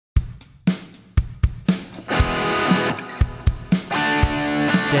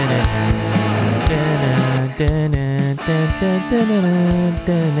Fucking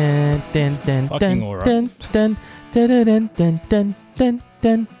alright.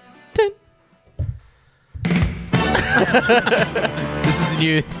 This is the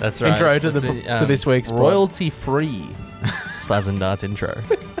new That's right. intro It's to this week's pod. royalty-free Slabs and Darts intro.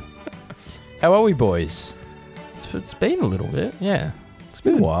 How are we, boys? It's been a little bit, yeah. It's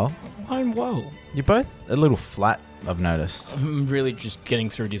been a while. I'm well. You're both a little flat, I've noticed. I'm really just getting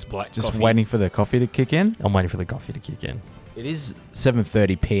through this black Just coffee. waiting for the coffee to kick in. I'm waiting for the coffee to kick in. It is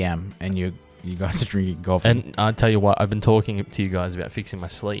 7:30 p.m. and you guys are drinking coffee. And I tell you what, I've been talking to you guys about fixing my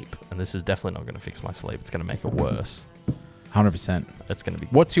sleep, and this is definitely not going to fix my sleep. It's going to make it worse. 100%. It's going to be...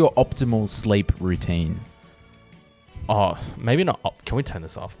 What's your optimal sleep routine? Oh, maybe not... can we turn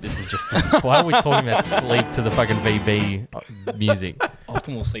this off? This is just... Why are we talking about sleep to the fucking VB music?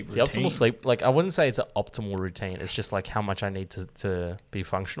 Optimal sleep routine. The optimal sleep... Like, I wouldn't say it's an optimal routine. It's just like how much I need to be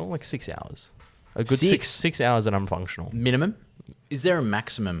functional. Like 6 hours. A good six hours and I'm functional. Minimum? Is there a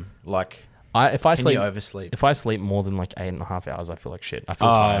maximum? Like, If I can sleep... you oversleep? If I sleep more than like 8.5 hours, I feel like shit. I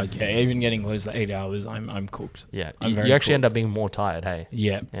feel tired. Yeah, even getting close to 8 hours, I'm cooked. Yeah. I'm You very actually end cooked. up being more tired, hey?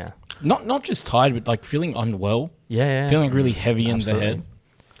 Yeah. Yeah. Not just tired, but like feeling unwell. Yeah. Feeling really heavy in the head.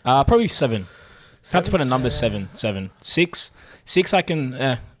 Probably 7. Had to put a number 7. 6 I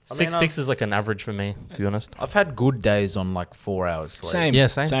can... Six is like an average for me, to be honest. I've had good days on like 4 hours sleep. Same. Yeah,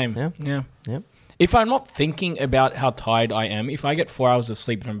 same. Yeah. Yep. If I'm not thinking about how tired I am, if I get 4 hours of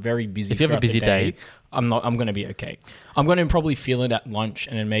sleep and I'm very busy, If you have a throughout the busy day, I'm going to be okay. I'm going to probably feel it at lunch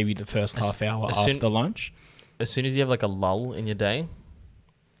and then maybe the first half hour after lunch. As soon as you have like a lull in your day,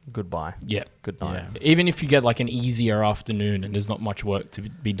 goodbye. Yeah. Good night. Yeah. Even if you get like an easier afternoon and there's not much work to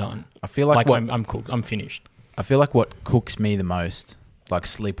be done, I feel like, I'm cooked. I'm finished. I feel like what cooks me the most, like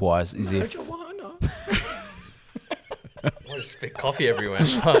sleep-wise, is if... I just spit coffee everywhere.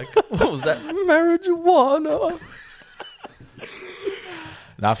 Fuck. What was that? Marijuana.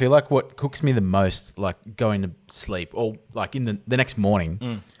 No, I feel like what cooks me the most, like going to sleep or like in the next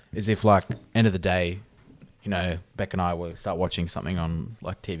morning, is if like end of the day, you know, Beck and I will start watching something on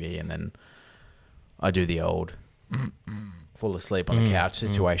like TV and then I do the old fall asleep on the couch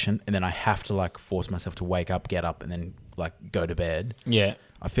situation and then I have to like force myself to wake up, get up and then like go to bed. Yeah.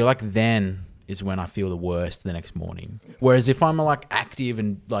 I feel like then is when I feel the worst the next morning. Whereas if I'm like active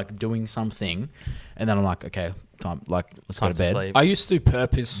and like doing something and then I'm like, okay, time, like let's go to bed. Sleep. I used to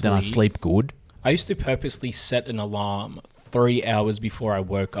purposely... Then I sleep good. I used to purposely set an alarm 3 hours before I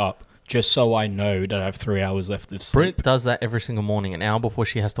woke up just so I know that I have 3 hours left of sleep. Brit does that every single morning. An hour before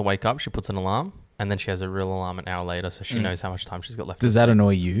she has to wake up, she puts an alarm and then she has a real alarm an hour later so she knows how much time she's got left. Does that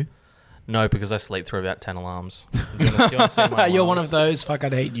annoy you? No, because I sleep through about 10 alarms. Do you wanna see my You're one alarms? of those. Fuck,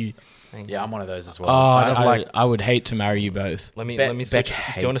 I'd hate you. Yeah, I'm one of those as well. I would hate to marry you both. Let me Beck switch.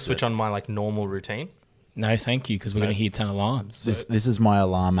 Do you want to hates switch on my like normal routine? No, thank you, because we're going to hear 10 alarms. This is my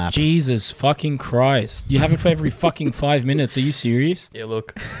alarm app. Jesus fucking Christ. You have it for every fucking 5 minutes. Are you serious? Yeah,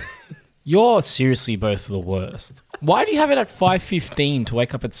 look. You're seriously both the worst. Why do you have it at 5:15 to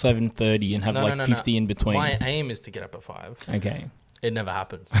wake up at 7:30 and have 50 in between? My aim is to get up at 5. Okay. It never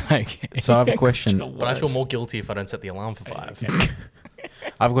happens. Okay. So I have a question. But I feel more guilty if I don't set the alarm for 5.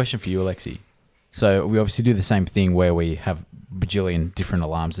 I have a question for you, Alexi. So we obviously do the same thing where we have bajillion different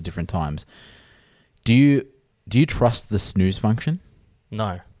alarms at different times. Do you trust the snooze function?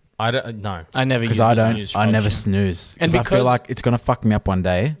 No. I don't. No. I never use Because I the don't. snooze I never function. snooze. And And I feel because- like it's gonna fuck me up one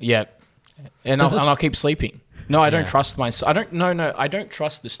day. Yeah. And Does I'll keep sleeping. No, I don't Yeah. trust myself. I don't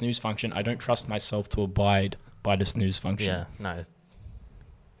trust the snooze function. I don't trust myself to abide by the snooze function. Yeah. No.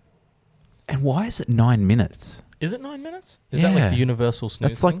 And why is it 9 minutes? Is it 9 minutes? Is that like Yeah. the universal snooze?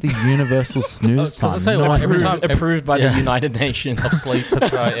 That's like the universal snooze 'Cause I'll time. tell you what, Nine every minutes. time- Approved by Yeah. the United Nations. sleep.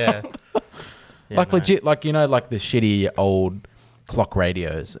 That's right. Yeah. Yeah, like no. legit, like you know, like the shitty old clock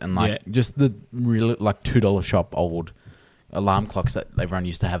radios and like Yeah. just the real like $2 shop old alarm clocks that everyone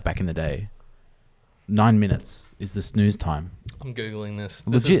used to have back in the day. 9 minutes is the snooze time. I'm googling this.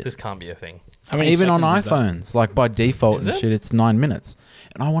 Legit. This can't be a thing. How many Even on seconds is that? iPhones, like by default Is and it? shit, it's 9 minutes.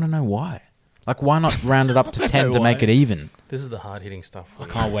 And I want to know why. Like, why not round it up to 10 to know make why. it even? This is the hard hitting stuff. I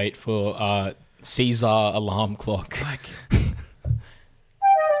can't wait for Caesar alarm clock.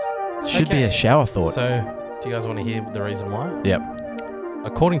 Should be a shower thought. So, do you guys want to hear the reason why? Yep.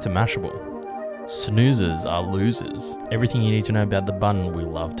 According to Mashable, snoozers are losers. Everything you need to know about the button we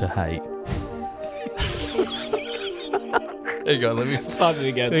love to hate. There you go. Let me Start it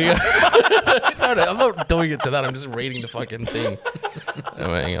again. There you go. No, I'm not doing it to that. I'm just reading the fucking thing.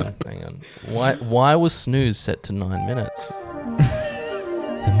 Oh, hang on. Why was snooze set to 9 minutes?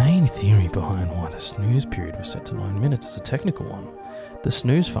 The main theory behind why the snooze period was set to 9 minutes is a technical one. The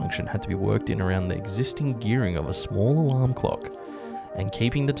snooze function had to be worked in around the existing gearing of a small alarm clock, and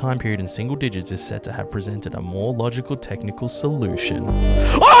keeping the time period in single digits is said to have presented a more logical technical solution.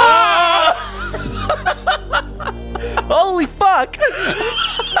 Holy fuck!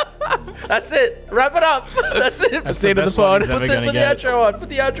 That's it. Wrap it up. That's it. That's the end of the pod. Put the outro on. Put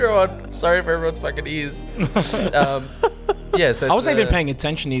the outro on. Sorry for everyone's fucking ears. Yeah, so I wasn't even paying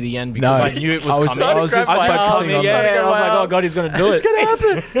attention near the end because No. I knew it was I was- coming. I was just focusing on yeah, that. I was like, oh god, he's gonna do it.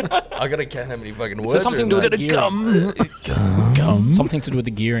 I gotta count how many fucking words. So something to do with the gearing. Gum. Something to do with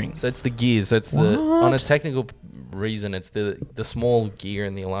the gearing. So it's the gears. So it's the on a technical reason, it's the small gear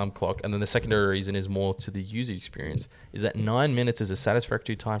in the alarm clock, and then the secondary reason is more to the user experience. Is that 9 minutes is a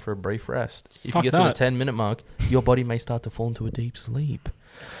satisfactory time for a brief rest. If Fuck you get to the that. 10-minute mark, your body may start to fall into a deep sleep.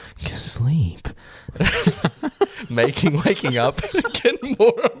 Sleep, making waking up get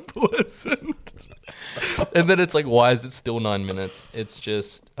more unpleasant. And then it's like, why is it still 9 minutes? It's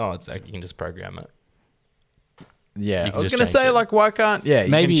just it's like you can just program it. Yeah, You I can was just gonna change say it. like, why can't? Yeah,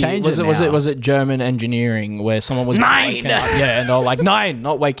 Maybe you can change was it. it now. was it German engineering where someone was 9! waking up, yeah, and they're like 9,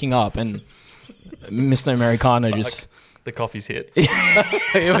 not waking up, and Mr. Americano just The coffee's hit.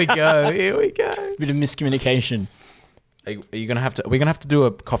 Here we go. Here we go. bit of miscommunication. Are you gonna have to? We're gonna have to do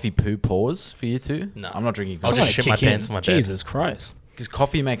a coffee poo pause for you two. No. I'm not drinking I'll coffee just shit my Kick in. pants on my bed. Jesus Christ! because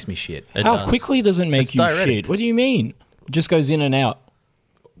coffee makes me shit. It How does. quickly does it make It's you diuretic. shit? What do you mean? It just goes in and out.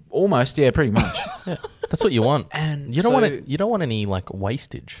 Almost, yeah, pretty much. That's what you want. And You don't so want it. You don't want any like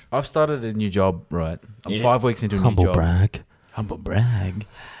wastage. I've started a new job, right? I'm Yeah. 5 weeks into a new Humble job. brag. Humble brag.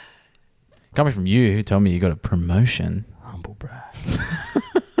 Coming from you, who told me you got a promotion, Humble brag.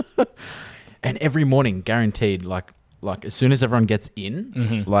 and every morning, guaranteed, like as soon as everyone gets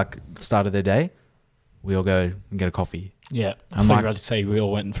in, like start of their day, we all go and get a coffee. Yeah, I I'm thought you like- were about to say we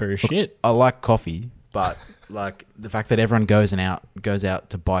all went for a shit. I like coffee, but like the fact that everyone goes out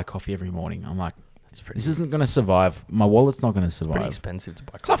to buy coffee every morning, I'm like, That's pretty. this isn't going to survive. My wallet's not going to pretty survive. expensive to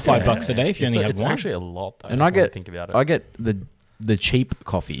buy. It's like $5 a day if you only have it's one. actually a lot though. And I when you get think about it. I get the cheap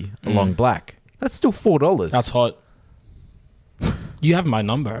coffee along black. That's still $4. That's hot. You have my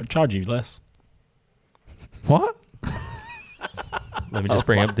number. I'll charge you less. What? Let me just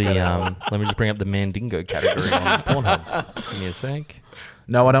bring up the Mandingo category on Pornhub. Give me a sec.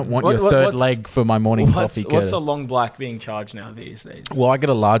 No, I don't want your third leg for my morning coffee. What's a Curtis. long black being charged now these days? Well, I get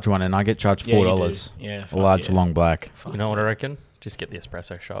a large one and I get charged Yeah, you do. $4. Yeah, A fuck large yeah. long black. You know what I reckon? Just get the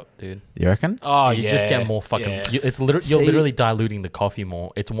espresso shot, dude. You reckon? Oh, you just get more fucking. yeah. It's literally See- you're literally diluting the coffee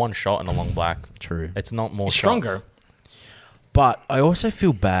more. It's one shot and a long black. True. It's not more It's shots. stronger. But I also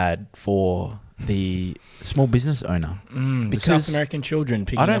feel bad for the small business owner. The Because South American children I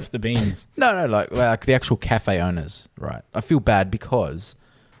picking don't- off the beans. No, like the actual cafe owners, right? I feel bad because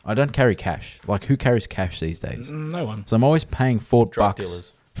I don't carry cash. Like, who carries cash these days? No one. So I'm always paying $4. Drug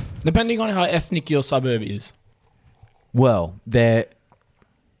dealers. Depending on how ethnic your suburb is. Well,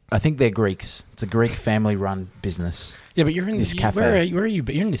 I think they're Greeks. It's a Greek family-run business. Yeah, but you're in This the cafe. Where are you?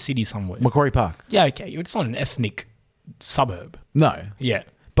 But you're in the city somewhere. Macquarie Park. Yeah, okay. It's not an ethnic suburb. No, Yeah.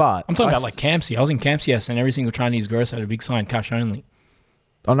 but I'm talking I about like Campsie. I was in Campsie, yes, and every single Chinese grocer had a big sign, cash only.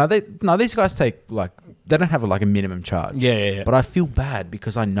 Oh no, these guys take they don't have like a minimum charge. Yeah. But I feel bad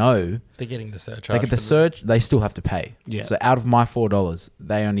because I know They're getting the surcharge. they get the for surge, they still have to pay. Yeah. So out of my $4,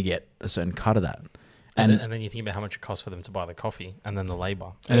 they only get a certain cut of that. And, And then you think about how much it costs for them to buy the coffee and then the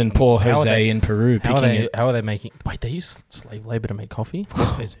labor. And then poor How are Jose they- in Peru How picking are they? it. How are they making? Wait, they use slave labor to make coffee? Of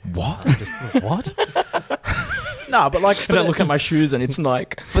course they do. what? What? No, but like And I look at my shoes and it's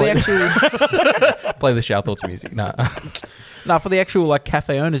Nike. for the actual Play the Shout Thoughts music. No. for the actual like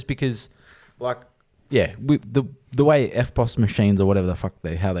cafe owners, because like the way FPOS machines or whatever the fuck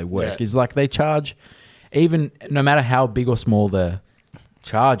how they work Yeah. is like they charge, even no matter how big or small the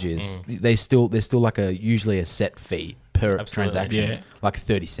charge is, there's still like usually a set fee per Absolutely. transaction, Yeah. like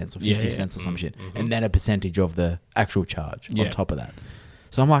 30 cents or 50 Yeah, yeah. cents or some shit, and then a percentage of the actual charge Yeah. on top of that.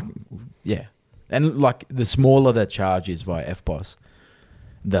 So I'm like, yeah, and like the smaller the charge is via FPOS,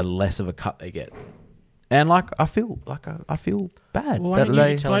 the less of a cut they get. And like I feel bad Well, why that didn't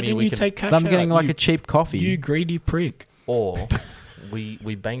they, you, telling why me didn't we you can- take cash I'm getting out? like you, a cheap coffee. You greedy prick. Or we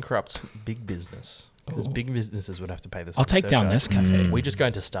bankrupt big business because big businesses would have to pay this. I'll take down Nescafe. We just go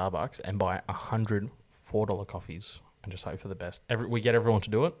into Starbucks and buy 100 $4 coffees and just hope for the best. We get everyone to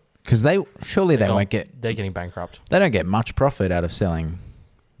do it. Because they surely they They're won't get They're getting bankrupt. they don't get much profit out of selling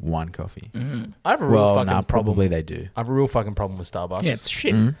one coffee. I have a real Well, fucking nah, problem. probably they do. I have a real fucking problem with Starbucks. Yeah, it's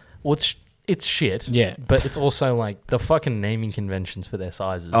shit. Mm. Well, it's shit. Yeah. But it's also like the fucking naming conventions for their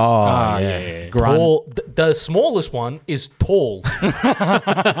sizes. Oh, yeah. Tall, the smallest one is tall.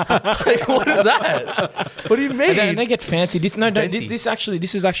 Like, what is that? What do you mean? And they get fancy. This is actually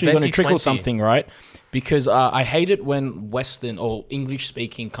going Fancy to trickle 20. something, right? Because I hate it when Western or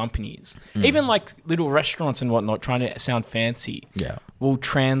English-speaking companies, even like little restaurants and whatnot, trying to sound fancy, will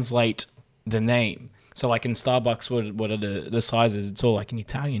translate the name. So like in Starbucks, what are the sizes? It's all like in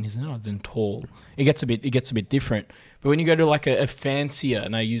Italian, isn't it? Other than tall, it gets a bit different. But when you go to like a fancier,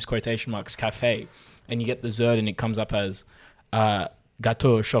 and I use quotation marks, cafe, and you get dessert and it comes up as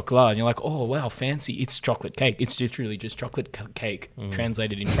gâteau au chocolat, and you're like, oh wow, fancy! It's chocolate cake. It's literally just chocolate cake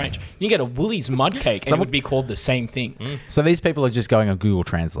translated in French. You get a Woolies mud cake, and it would be called the same thing. So these people are just going on Google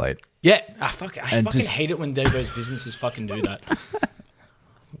Translate. Yeah, I fucking hate it when those businesses fucking do that.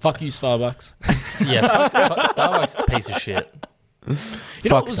 Fuck you, Starbucks. Yeah, fuck Starbucks is a piece of shit. You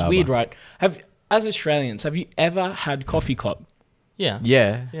know what was weird, right? As Australians, have you ever had Coffee Club? Yeah.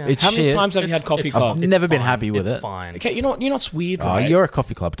 Yeah. Yeah. It's How many shit. times have you had Coffee Club? I've never been fine. happy with it's it. fine. Okay, you know what's weird, Oh, right? you're a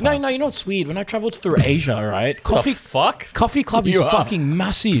coffee club type. No, you know what's weird? When I traveled through Asia, right? The fuck? Coffee Club is You are. fucking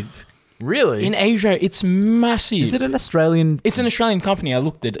massive. Really? In Asia, it's massive. Is it an Australian? It's an Australian company. I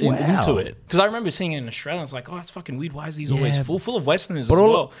looked into Wow. it because I remember seeing it in Australia. I was like, "Oh, that's fucking weird. Why is these always Yeah. full of Westerners But as all-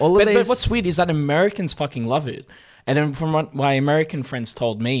 well?" all of but these- what's weird is that Americans fucking love it. And then from what my American friends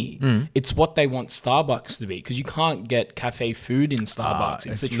told me, it's what they want Starbucks to be because you can't get cafe food in Starbucks.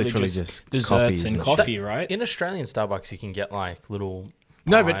 it's it's literally just just desserts coffees and and coffee, right? In Australian Starbucks, you can get like little.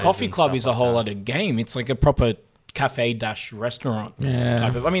 No, but pies Coffee and Club stuff is a like whole that. other game. It's like a proper cafe-restaurant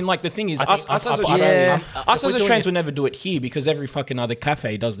type of. I mean, like the thing is, I us think- as I- Australians, I- us if we're as doing Australians it- would never do it here because every fucking other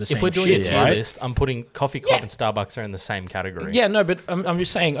cafe does the same If we're doing shit, a tier right? list, I'm putting Coffee Club Yeah. and Starbucks are in the same category. Yeah, no, but I'm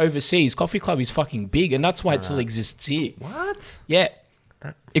just saying overseas, Coffee Club is fucking big, and that's why it still exists here. What? Yeah.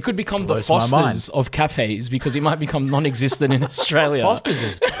 It could become the blows my Fosters of cafes because it might become non-existent in Australia. Foster's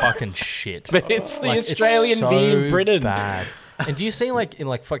is fucking shit. But it's the Like, Australian so being Britain. Bad. And do you see like in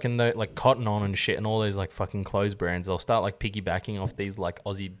like fucking like Cotton On and shit and all those like fucking clothes brands, they'll start like piggybacking off these like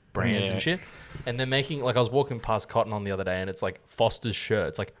Aussie brands Yeah. and shit. And they're making like I was walking past Cotton On the other day and it's like Foster's shirt.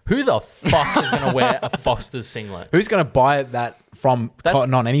 It's like who the fuck is gonna wear a Foster's singlet? Who's going to buy that from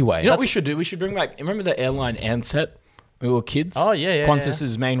Cotton On anyway? You know what we should do? We should bring back. Remember the airline Ansett? When we were kids. Oh, yeah,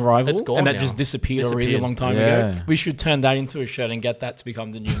 Qantas's main rival, It's gone and that now. just disappeared a really Disappeared. long time Yeah. ago. We should turn that into a shirt and get that to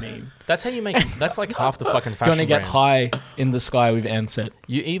become the new meme. That's how you make. That's like half the fucking fashion. Gonna get brands. high in the sky with Ansett.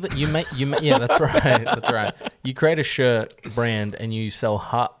 You make yeah, that's right. That's right. You create a shirt brand and you sell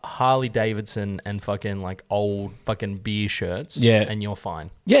Harley Davidson and fucking like old fucking beer shirts. Yeah. and you're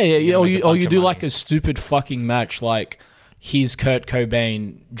fine. Yeah. gonna Or make a you bunch of do money. like a stupid fucking match, like here's Kurt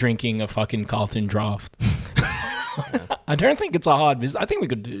Cobain drinking a fucking Carlton Draft. I don't think it's a hard business. I think we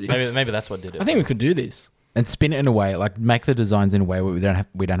could do this. Maybe that's what did it. I think we could do this. And spin it in a way, like make the designs in a way where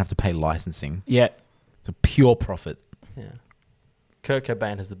we don't have to pay licensing. Yeah. It's a pure profit. Yeah. Kurt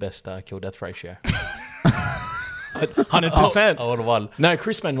Cobain has the best kill-death ratio. 100%. I would have won. No,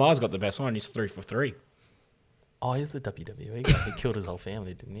 Chris Benoit's got the best one. He's 3 for 3. Oh, he's the WWE guy. He killed his whole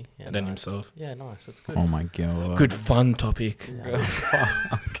family, didn't he? Yeah, And then nice. himself. Yeah, nice. That's good. Oh my god. Good fun topic.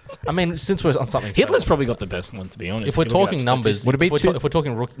 I mean, since we're on something, Hitler's probably got the best one, to be honest. if we're you look at talking numbers, statistics. Would it be if we're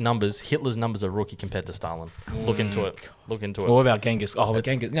talking rookie numbers, Hitler's numbers are rookie compared to Stalin. Look into it. Look into it. Or what about Genghis? Oh, but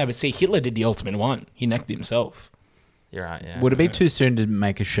Genghis. No, but see, Hitler did the ultimate one. He necked himself. You're right. Yeah. Would it be too soon to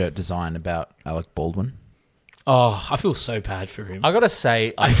make a shirt design about Alec Baldwin? Oh, I feel so bad for him. I gotta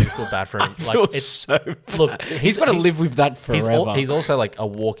say, I do feel bad for him. I Like, feel it's so bad. look, He's got to live with that forever. He's also like a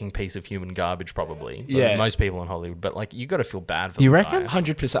walking piece of human garbage, probably. Yeah. Yeah, most people in Hollywood. But like, you got to feel bad for. You the reckon? guy.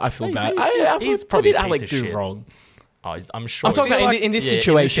 100%. I feel He's- bad. he's What probably did a piece Alec of do shit. wrong? Oh, I'm sure. I'm talking about in this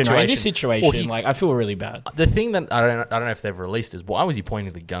situation, right? In this situation. situation, Well, like I feel really bad. the thing that I don't know if they've released is why was he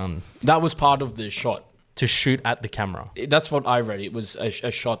pointing the gun That was part of the shot. to shoot at the camera? That's what I read. It was a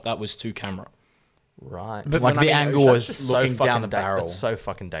shot that was to camera. Right. But Like when the I- angle That's was just so looking down fucking the barrel. That's so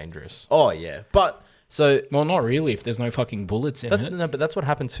fucking dangerous. Oh yeah, but so Well, not really. If there's no fucking bullets in it. No, but that's what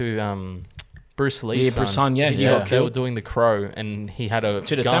happened to Bruce Lee's Yeah, Bruce son, yeah, he got They were killed. doing the Crow, and he had a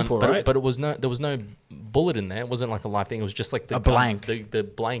To the gun, temple, but right? But there was no bullet in there. It wasn't like a live thing. It was just like the A gun. blank. The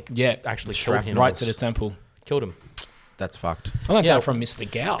blank. Yeah, actually killed him. right to the temple. Killed him. that's fucked. I learned Yeah. that from Mr.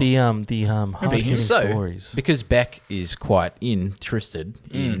 Gow. The hard-hitting So stories. because Beck is quite interested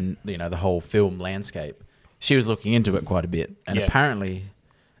in the whole film landscape, she was looking into it quite a bit, and Yeah. apparently,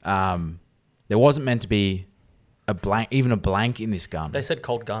 there wasn't meant to be a blank in this gun. They said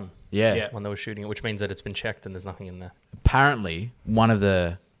cold gun yeah. Yeah. when they were shooting it, which means that it's been checked and there's nothing in there. Apparently, one of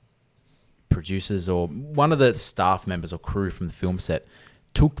the producers or one of the staff members or crew from the film set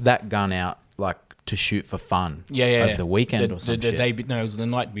took that gun out like to shoot for fun. Yeah. Over the weekend or the something. No, it was the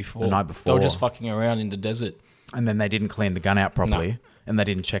night before. The night They before. were just fucking around in the desert. And then they didn't clean the gun out properly, and they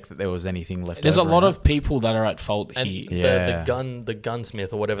didn't check that there was anything left. There's a over lot in of people that are at fault And here. Yeah. the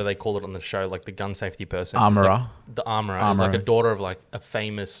gunsmith or whatever they call it on the show, like the gun safety person, is Armorer. like, the armorer is like a daughter of like a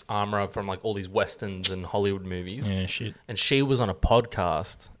famous armorer from like all these westerns and Hollywood movies. Yeah, shit. And she was on a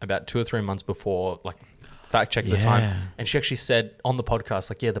podcast about 2 or 3 months before, like fact check the time, and she actually said on the podcast,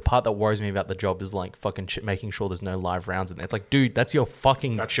 like, yeah, the part that worries me about the job is like fucking making sure there's no live rounds in there. It's like, dude, that's your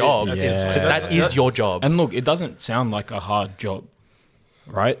fucking job. That's it. That is your job. And look, it doesn't sound like a hard job,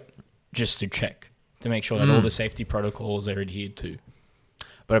 right? Just to check, to make sure that all the safety protocols are adhered to.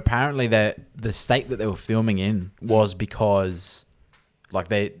 But apparently the state that they were filming in was because like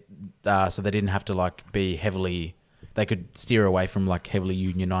so they didn't have to like be heavily, they could steer away from like heavily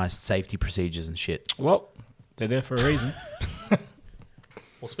unionized safety procedures and shit. Well, they're there for a reason.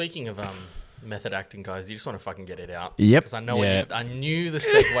 Well, speaking of method acting, guys, you just want to fucking get it out. Yep. Because I know I knew the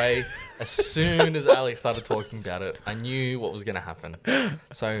segue as soon as Alex started talking about it. I knew what was going to happen.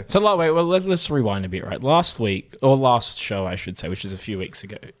 So So, like, well, let's rewind a bit, right? Last week, or last show, I should say, which is a few weeks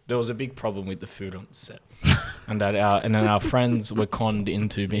ago, there was a big problem with the food on the set. And then our friends were conned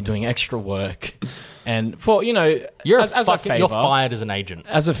into doing extra work. And for, you know, as a favor. You're fired as an agent.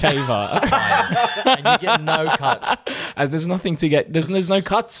 As a favor. And you get no cut. As there's nothing to get, there's no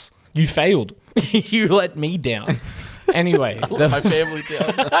cuts. You failed. You let me down. Anyway, My family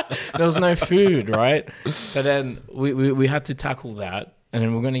down. there was no food, right? So then we had to tackle that. And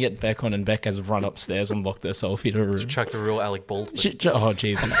then we're going to get Beck on, and Beck has run upstairs and locked herself in a room. Chucked a real Alec Baldwin. Oh,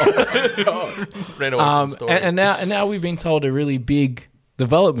 Jesus. Ran away from the story. And now we've been told a really big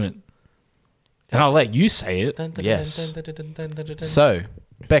development. And I'll let you say it. Yes. So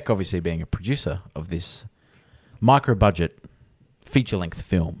Beck, obviously being a producer of this micro-budget feature-length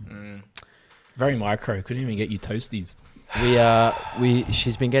film, Very micro. Couldn't even get you toasties.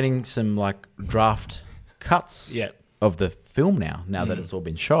 she's been getting some like draft cuts Yeah. of the film now that it's all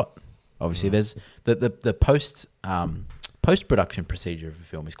been shot. Obviously, there's the post-production procedure of a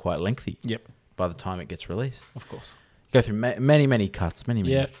film is quite lengthy. Yep. By the time it gets released, Of course. go through many cuts, many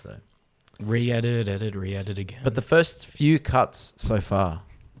Yeah. minutes. So. Re-edited again. But the first few cuts so far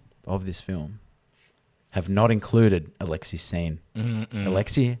of this film have not included Alexi's scene.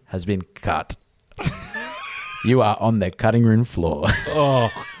 Alexi has been cut. You are on the cutting room floor.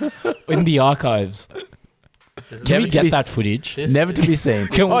 In the archives. Can we get that footage? Never to be seen.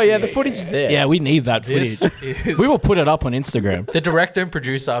 The footage is there. Yeah, we need that footage. We will put it up on Instagram. The director and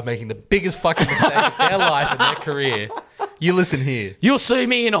producer are making the biggest fucking mistake of their life and their career. You listen here. You'll see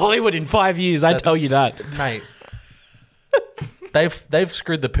me in Hollywood in 5 years. I tell you that. Mate. They've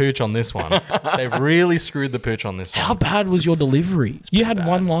screwed the pooch on this one. They've really screwed the pooch on this one. How bad was your delivery? You had bad.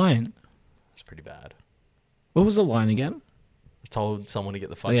 one line. It's pretty bad. What was the line again? I told someone to get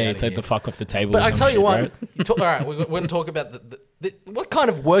the fuck out Yeah, you of take here. the fuck off the table. But or I some tell you shit, what, right? all right, we're going to talk about what kind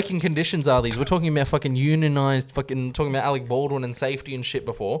of working conditions are these? We're talking about fucking unionized, talking about Alec Baldwin and safety and shit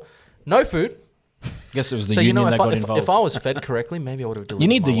before. No food. I guess it was the So union you know, that got involved. if I was fed correctly, maybe I would have delivered. You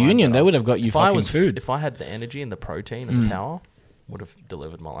need the my line union. better. They would have got you If I fucking was food. If I had the energy and the protein and the power, would have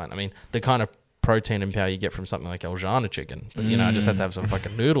delivered my line. I mean, the kind of protein and power you get from something like Aljana chicken, but you know, I just had to have some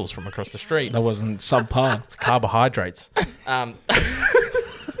fucking noodles from across the street. That wasn't subpar. It's carbohydrates.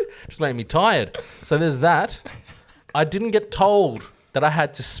 Just made me tired. So there's that. I didn't get told that I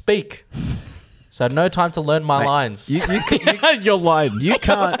had to speak, so I had no time to learn my lines. Your line. You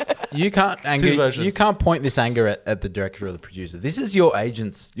can't anger. versions. You can't point this anger at the director or the producer. This is your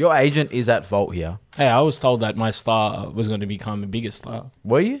agent's. Your agent is at fault here. Hey, I was told that my star was going to become a bigger star.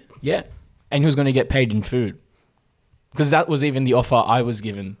 Were you? Yeah. And he was going to get paid in food. Because that was even the offer I was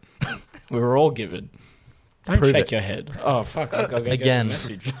given. We were all given. Don't Prove shake it. your head. Oh, fuck. I gotta get Again, the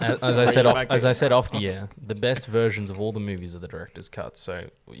message. as I said off the air, the best versions of all the movies are the director's cut. So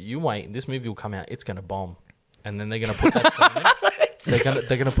you wait, this movie will come out, it's gonna bomb, and then they're gonna put that scene in.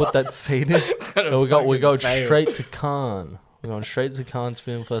 They're gonna put that scene in. We go fail. straight to Cannes. We're going straight to Cannes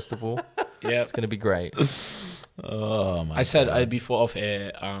Film Festival. Yeah. It's gonna be great. Oh my! I said before off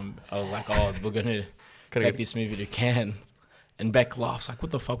air, I was like, oh, we're going to take this movie to Cannes. And Beck laughs like,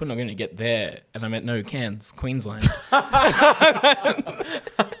 what the fuck? We're not going to get there. And I meant, no, Cairns, Queensland.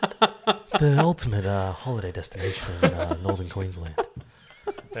 The ultimate holiday destination in northern Queensland.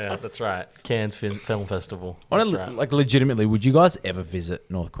 Yeah, that's right. Cairns Film Festival. That's right. Like legitimately, would you guys ever visit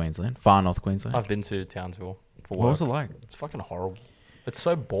North Queensland, far North Queensland? I've been to Townsville for work. What was it like? It's fucking horrible. It's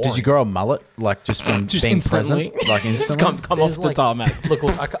so boring. Did you grow a mullet like just from being instantly? present? Like Just instantly? come off the tarmac. Look,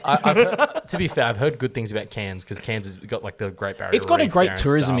 I've heard, to be fair, I've heard good things about Cairns because Cairns has got like the Great Barrier It's got a Reef great there and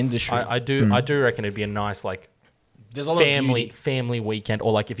tourism stuff. industry. I do reckon it'd be a nice like There's a lot of beauty. family weekend,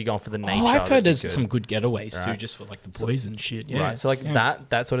 or like if you're going for the nature. Oh, I've heard that'd be there's good. some good getaways too, Right. just for like the boys and shit. Yeah. Right, so like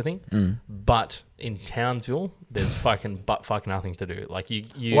that sort of thing. But in Townsville, there's fucking nothing to do. Like you.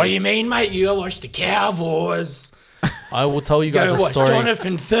 What do you mean, mate? You go watch the Cowboys. I will tell you guys Go a watch story.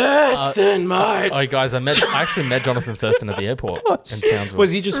 Jonathan Thurston, mate. Oh, guys, I actually met Jonathan Thurston at the airport in Townsville.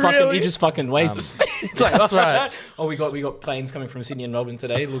 Was he just fucking? He just fucking waits. It's like, That's right. Oh, we got planes coming from Sydney and Melbourne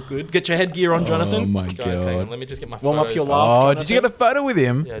today. Look good. Get your headgear on, Jonathan. Oh my Guys, hang on, god! let me just get my Warm up photos. your laugh. Oh, Jonathan. did you get a photo with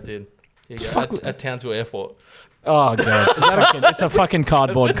him? Yeah, I did. Here you go. At Townsville Airport. Oh god, it's a fucking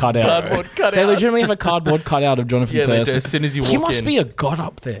cardboard cutout. Cardboard cutout. They legitimately have a cardboard cutout of Jonathan Yeah, they do. Thurston. As soon as you walk he must in. be a god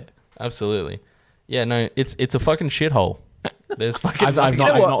up there. Absolutely. Yeah, no, it's a fucking shithole. There's fucking. I've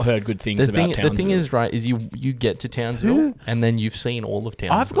not heard good things about Townsville. The thing is, right, is you get to Townsville and then you've seen all of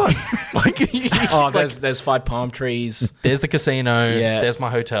Townsville. I've got there's 5 palm trees. There's the casino. Yeah. There's my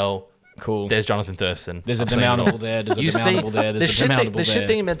hotel. Cool. There's Jonathan Thurston. There's a I've seen it all. demountable there. There's a You see, demountable there. the There's a shit thing, demountable the shit there.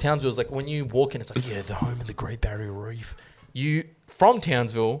 thing about Townsville is like when you walk in, it's like, yeah, the home of the Great Barrier Reef. You from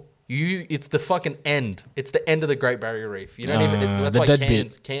Townsville, it's the fucking end. It's the end of the Great Barrier Reef. You don't even. That's the why dead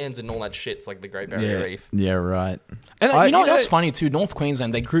bit. Cairns and all that shit's like the Great Barrier Yeah. Reef. yeah, right. And I- you know you know- what's funny too? North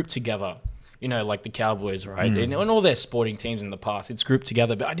Queensland, they group together. You know, like the Cowboys, right? And all their sporting teams in the past, it's grouped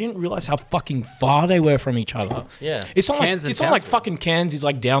together. But I didn't realize how fucking far they were from each other. Yeah. It's not Cairns like and it's not like Townsville. fucking Cairns is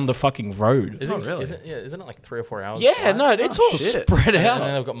like down the fucking road. Isn't really? Isn't it like 3 or 4 hours? Yeah, flight? no, it's all shit. spread And out.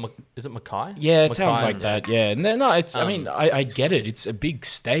 then they've got is it Mackay? Yeah, it Mackay, sounds like that. Yeah, and then, no, it's. I mean, I get it. It's a big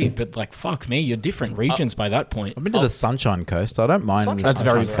state, but like, fuck me, you're different regions by that point. I've been to the Sunshine Coast. I don't mind. Sunshine the That's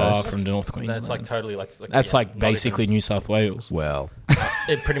very Sunshine far Coast. from North Queensland. That's like totally like. That's yeah, like not basically even- New South Wales. Well,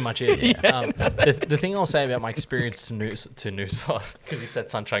 It pretty much is. The thing I'll say about my experience to Noosa, because you said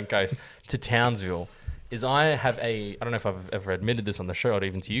Sunshine Coast, to Townsville, is I have I don't know if I've ever admitted this on the show or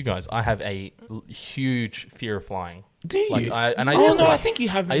even to you guys, I have a huge fear of flying. Do you? Like, I used Oh to no, fly- I think you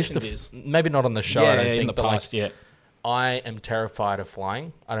have I used mentioned to, this. maybe not on the show, Yeah, I don't think, in the but like, past, yeah. I am terrified of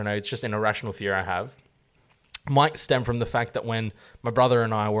flying. I don't know, it's just an irrational fear I have. Might stem from the fact that when my brother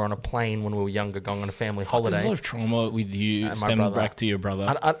and I were on a plane when we were younger, going on a family There's holiday. a lot of trauma with you my stemming brother. back to your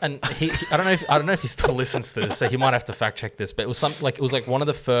brother. And he I don't know if he still listens to this, so he might have to fact check this. But it was like one of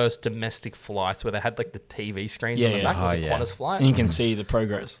the first domestic flights where they had like the TV screens on the Yeah, back. It was oh, a yeah. Qantas flight, and you can see the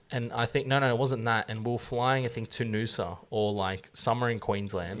progress. and I think no, it wasn't that. And we were flying, I think, to Noosa or like somewhere in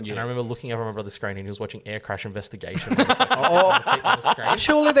Queensland. And I remember looking over my brother's screen, and he was watching Air Crash Investigation. on the screen.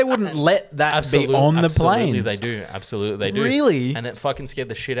 surely they wouldn't let that be on the Absolutely, planes. they do. Absolutely, they do. Really? And it fucking scared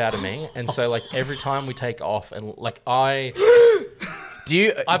the shit out of me. And so, like, every time we take off, and like Do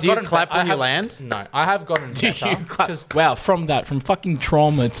you I've do you gotten clap I when you have- land? No, I have gotten Do better. you clap? 'cause- Wow, from fucking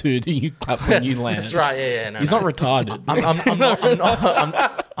trauma to do you clap when you land? That's right. Yeah. No, He's no. not retarded.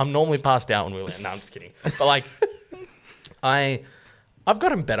 I'm normally passed out when we land. No, I'm just kidding. But like, I've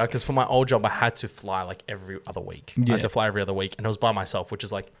gotten better because for my old job, I had to fly like every other week. I Yeah. had to fly every other week, and it was by myself, which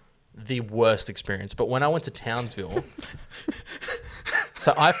is like the worst experience. But when I went to Townsville,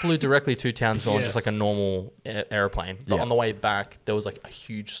 so I flew directly to Townsville on just like a normal airplane. But Yeah. on the way back, there was like a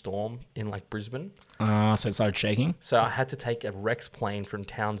huge storm in like Brisbane. So it started shaking. So I had to take a Rex plane from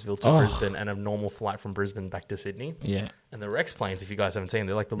Townsville to Oh. Brisbane and a normal flight from Brisbane back to Sydney. Yeah. And the Rex planes, if you guys haven't seen,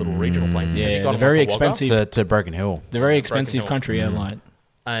 they're like the little regional planes. Have you Yeah, got they're them very onto Wagga? expensive. To Broken Hill. They're very expensive Hill. country airline.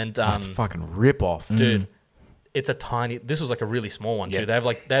 And That's fucking rip off. dude, it's a tiny. This was like a really small one too. Yeah.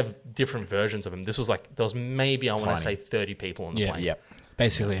 They have different versions of them. This was like there was maybe I want to say 30 people on the Yeah. plane. Yep.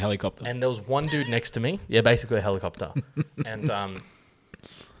 Basically a helicopter. And there was one dude next to me. Yeah, basically a helicopter. And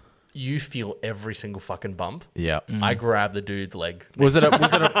you feel every single fucking bump. Yeah. I grabbed the dude's leg. Was it a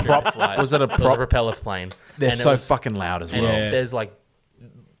prop? Flight. Was it a It was a prop? propeller plane. They're And it so was- fucking loud as And well. Yeah. there's like,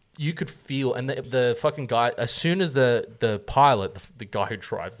 you could feel, and the fucking guy, as soon as the pilot, the guy who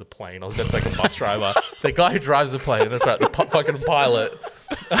drives the plane, I was about to say like a bus driver, the guy who drives the plane, that's right, the fucking pilot,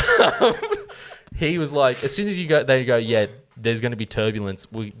 he was like, as soon as they go, yeah, there's going to be turbulence,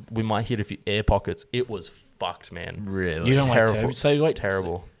 we might hit a few air pockets. It was fucked, man. Really? You don't like terrible. turbulence? So like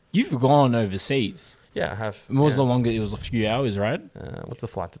Terrible. You've gone overseas. Yeah, I have. What was yeah. the longest? It was a few hours, right? What's the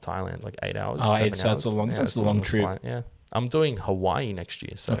flight to Thailand? Like 8 hours? Oh, 7 8, so that's hours? a long- Yeah, that's it's a the long longest trip. flight, yeah. I'm doing Hawaii next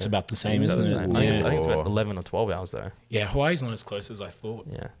year. So That's about the same, That's isn't the it? same. I think it's Yeah. about 11 or 12 hours though. Yeah, Hawaii's not as close as I thought.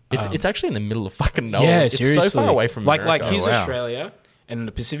 Yeah, it's actually in the middle of fucking nowhere. Yeah, it's seriously. so far away from like America. here's wow. Australia, and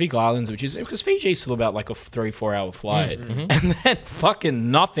the Pacific Islands, which is because Fiji is still about like a 3-4 hour flight, and then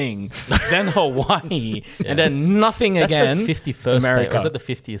fucking nothing, then Hawaii, and then nothing That's again. the 51st state. America. Or is that the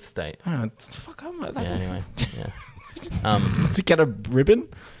 50th state? Oh, fuck, Yeah, anyway. Yeah. to get a ribbon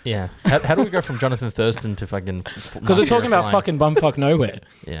Yeah. How do we go from Jonathan Thurston to fucking... because we're talking about flying? fucking bumfuck nowhere.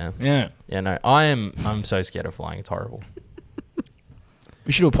 Yeah. Yeah, Yeah, no. I'm so scared of flying. It's horrible.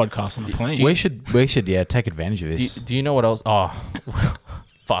 we should do a podcast on the plane. We should take advantage of this. Do you know what else? Oh,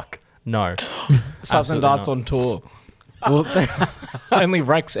 fuck. No. Subs and Absolutely Darts not. on tour. Well, only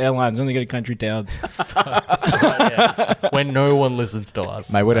Rex Airlines, only go to country towns. Yeah. When no one listens to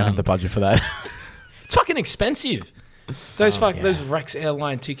us. Mate, we don't have the budget for that. It's fucking expensive. Those yeah. those Rex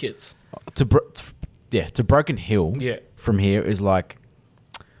airline tickets. to Broken Hill. Yeah. From here is like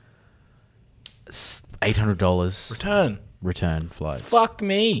 $800 return flights. Fuck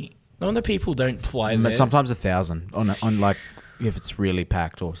me. No wonder people don't fly there. Sometimes 1,000 on like if it's really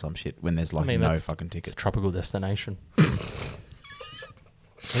packed or some shit when there's like no that's- fucking It's a tickets. tropical destination. What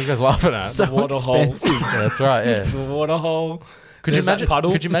are you guys laughing at? So waterhole. expensive. Yeah, that's right, yeah. The waterhole. Could you There's that imagine?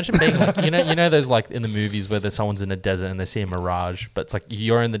 puddle. Could you imagine being like you know those like in the movies where there's someone's in a desert and they see a mirage, but it's like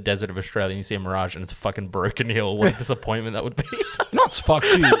you're in the desert of Australia and you see a mirage and it's fucking Broken Hill. What a disappointment that would be. You know what's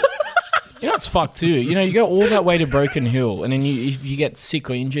fucked too? You know what's fucked too? You know, you go all that way to Broken Hill and then if you get sick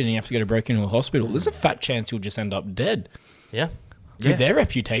or injured and you have to go to Broken Hill Hospital, there's a fat chance you'll just end up dead. Yeah. With their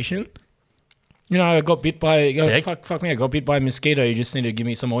reputation. You know, I got bit by... fuck me, I got bit by a mosquito. You just need to give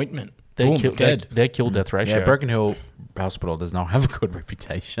me some ointment. Boom, dead. Their kill death ratio. Yeah, Broken Hill Hospital does not have a good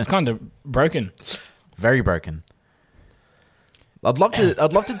reputation. It's kind of broken. Very broken. I'd love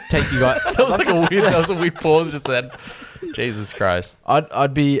to take you guys. that was a weird pause just then. Jesus Christ.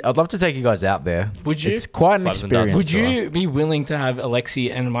 I'd love to take you guys out there. Would you? It's quite an Slugs and darts. experience. Would you be willing to have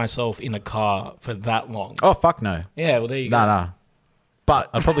Alexi and myself in a car for that long? Oh fuck no. Yeah, well there you go. No. But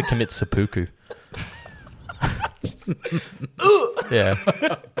I'd probably commit seppuku. Yeah.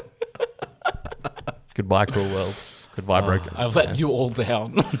 Goodbye, cruel world. Goodbye, broken. I've let you all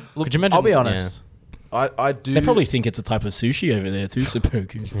down. Could you imagine? I'll be honest. I do. They probably think it's a type of sushi over there too,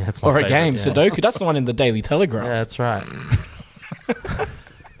 seppuku. Yeah, that's my Or a favourite, game, yeah. Sudoku. That's the one in the Daily Telegraph. Yeah, that's right.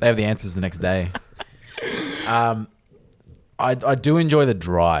 They have the answers the next day. I do enjoy the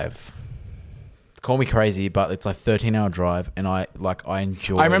drive. Call me crazy, but it's like 13-hour drive, and I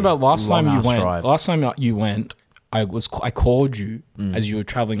enjoy. I remember last time you long-ass went. drives. Last time you went, I called you as you were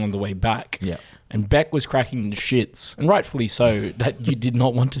traveling on the way back. Yeah. And Beck was cracking the shits, and rightfully so, that you did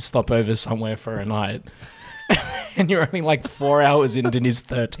not want to stop over somewhere for a night. And you're only like 4 hours into this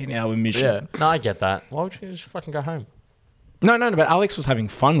 13-hour mission. Yeah. No, I get that. Why would you just fucking go home? No, but Alex was having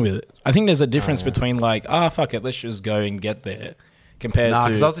fun with it. I think there's a difference between like, fuck it, let's just go and get there, compared Nah, to...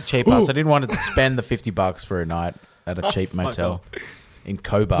 because I was a cheap ass. I didn't want to spend the $50 for a night at a cheap motel in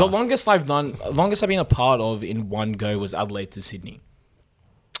Cobar. The longest I've been a part of in one go was Adelaide to Sydney.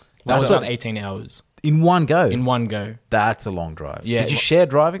 That was about 18 hours in one go. in one go. That's a long drive. Yeah. Did you share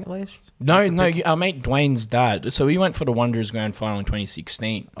driving at least? No, our mate Dwayne's dad. So we went for the Wanderers Grand Final in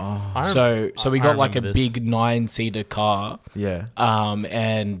 2016. So we got like a remember this. big 9-seater car. Yeah.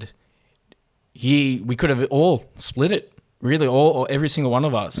 And we could have all split it. Really, every single one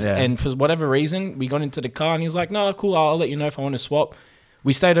of us. Yeah. And for whatever reason, we got into the car and he was like, "No, cool. I'll let you know if I want to swap."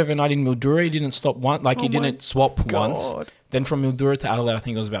 We stayed overnight in Mildura. He didn't stop once. He didn't swap once. Then from Mildura to Adelaide, I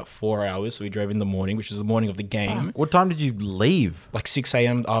think it was about 4 hours. So we drove in the morning, which is the morning of the game. What time did you leave? Like 6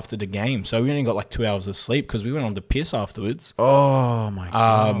 a.m. after the game. So we only got like 2 hours of sleep because we went on the piss afterwards. Oh my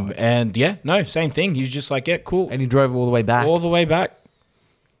god. And yeah, no, same thing. He's just like, yeah, cool. And he drove all the way back. All the way back.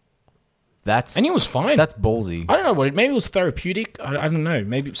 And he was fine. That's ballsy. I don't know maybe it was therapeutic. I don't know.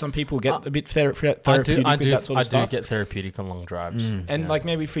 Maybe some people get a bit therapeutic I with that sort of stuff. get therapeutic on long drives. And like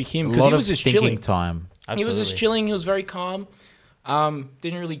maybe for him, A because lot he of was just thinking chilling. time. He was just chilling. He was very calm.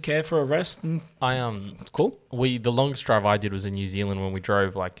 Didn't really care for a rest. And cool. The longest drive I did was in New Zealand when we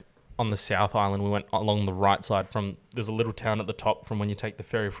drove like on the South Island. We went along the right side there's a little town at the top from when you take the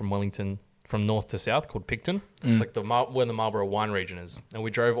ferry from Wellington from north to south called Picton. It's like where the Marlborough wine region is. And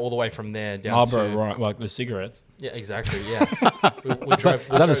we drove all the way from there down Marlboro, to... right? Like the cigarettes. Yeah, exactly, yeah. we drove,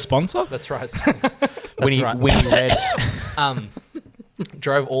 Is that a sponsor? That's right. When he read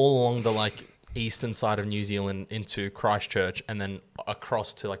Drove all along the like eastern side of New Zealand into Christchurch and then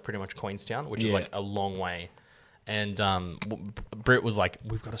across to like pretty much Queenstown, which is like a long way. And Britt was like,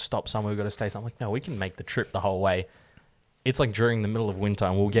 "We've got to stop somewhere. We've got to stay somewhere." I'm like, "No, we can make the trip the whole way." It's like during the middle of winter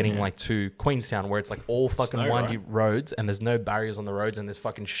and we're getting like to Queenstown where it's like all fucking Snow, windy roads and there's no barriers on the roads and there's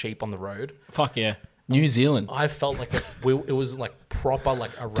fucking sheep on the road. Fuck yeah. New Zealand. I felt like it was like proper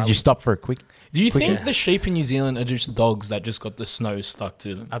like a rally. Did you stop for a quick? Do you think the sheep in New Zealand are just dogs that just got the snow stuck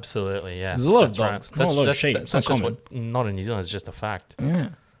to them? Absolutely, yeah. There's a lot of That's dogs, right. not a lot of sheep. It's not common. Not in New Zealand. It's just a fact. Yeah.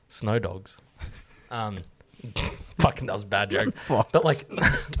 Snow dogs. Fucking, that was a bad joke. But like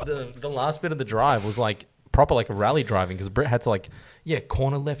the last bit of the drive was like proper like a rally driving because Britt had to like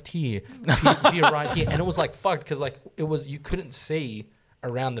corner left here, veer right here, and it was like fucked because like it was you couldn't see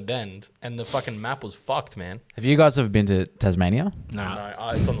around the bend and the fucking map was fucked, man. Have you guys ever been to Tasmania? Nah.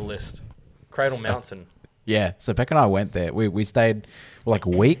 No, it's on the list. Cradle Mountain. Yeah. So Beck and I went there. We stayed like a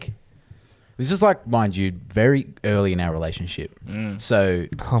week. This is like, mind you, very early in our relationship. So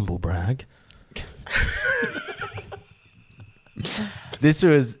Humble brag. this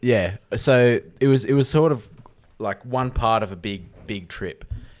was So it was sort of like one part of a big trip.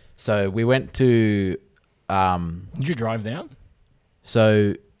 So we went to. Did you drive down?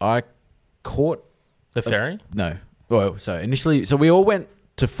 So I caught The ferry? no. Well, so initially, we all went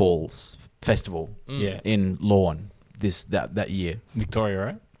to Falls Festival. Yeah. In Lawn that year. Victoria,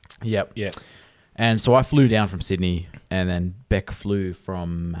 right? Yep. Yeah. And so I flew down from Sydney, and then Beck flew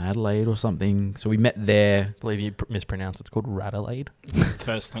from Adelaide or something. So we met there. I believe you mispronounced it. It's called Radelaide. That's the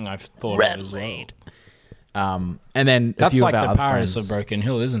first thing I've thought of as well. And then That's few like of our the other Paris friends- of Broken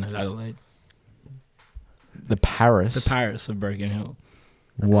Hill, isn't it, Adelaide? The Paris. The Paris of Broken Hill.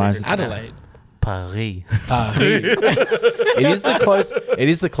 Why is it? Adelaide. Paris. Paris. It is the close. It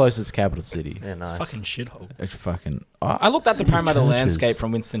is the closest capital city. Yeah, nice. Fucking shithole. It's fucking. I looked at the City Parramatta churches. landscape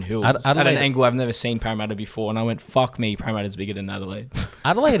from Winston Hills at an Adelaide- angle I've never seen Parramatta before, and I went, "Fuck me, Parramatta's bigger than Adelaide."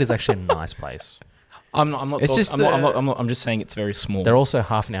 Adelaide is actually a nice place. I'm not. It's talk- just, I'm just saying it's very small. They're also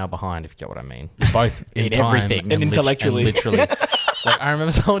half an hour behind, if you get what I mean. You're both in In time everything. And intellectually. literally. Like, I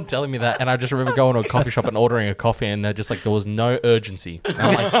remember someone telling me that, and I just remember going to a coffee shop and ordering a coffee, and they're just like, there was no urgency. And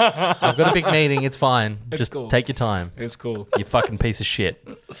I'm like, I've got a big meeting. It's fine. Just cool. take your time. It's cool. You fucking piece of shit.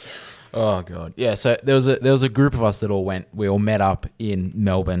 Oh god. Yeah. So there was a group of us that all went. We all met up in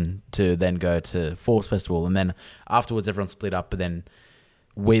Melbourne to then go to Falls Festival, and then afterwards everyone split up. But then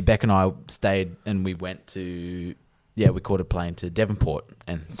Beck and I stayed, and we went to we caught a plane to Devonport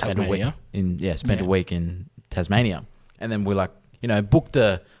and spent a week Tasmania? a week in Tasmania, and then we booked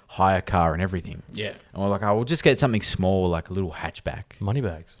a hire car and everything. Yeah. And we're like, oh, we'll just get something small, like a little hatchback. Money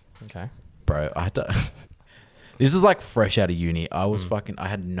bags. Okay. Bro, I had to. This was like fresh out of uni. I was I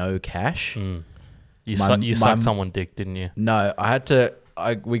had no cash. You My- sucked someone dick, didn't you? No, I had to.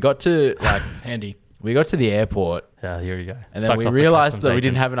 We got to Handy. we got to the airport, Yeah, here you go. and then Sucked we off the realized customs that we agent.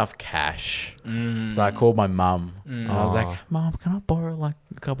 didn't have enough cash. So I called my mum. And I was like, "Mom, can I borrow like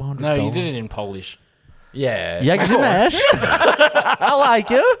a couple $100?" No, you did it in Polish. Yeah. Jak się masz? I like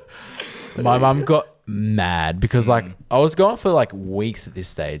you. My mum got mad because I was gone for like weeks at this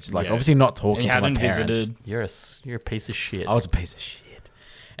stage. Like Yeah. obviously not And talking you to my hadn't parents. visited. You're a piece of shit. I was a piece of shit.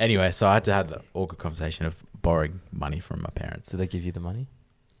 Anyway, so I had to have the awkward conversation of borrowing money from my parents. Did they give you the money?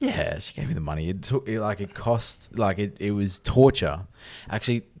 Yeah, she gave me the money. It took it cost it was torture.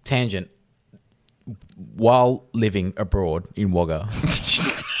 Actually, tangent. While living abroad in Wagga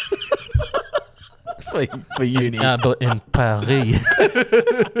for uni, But in Paris.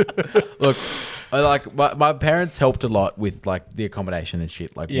 look, my parents helped a lot with like the accommodation and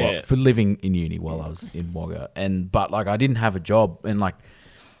shit, like Yeah. for living in uni while I was in Wagga, but like I didn't have a job and like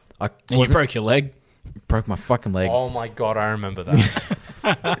I And you broke your leg. broke my fucking leg. Oh my god, I remember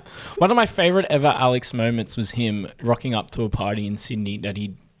that. One of my favorite ever Alex moments was him rocking up to a party in Sydney that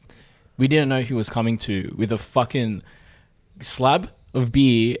we didn't know he was coming to with a fucking slab of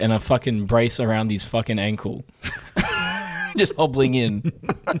beer and a fucking brace around his fucking ankle. Just hobbling in.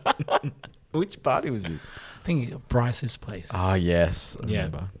 Which party was this? I think Bryce's place. Oh yes, I Yeah.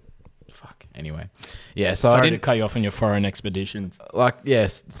 remember. Fuck. Anyway, yeah. So Sorry I to didn't cut you off on your foreign expeditions.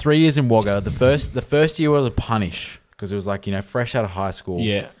 3 years in Wagga. The first year was a punish because it was like fresh out of high school.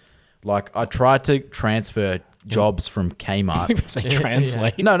 Yeah. Like I tried to transfer jobs from Kmart. Say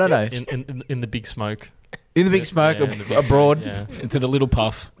translate. No. In the big smoke. In the big smoke Yeah, in the big abroad. smoke, yeah. Into the little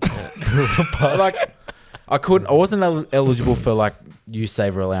puff. Like I wasn't eligible for like youth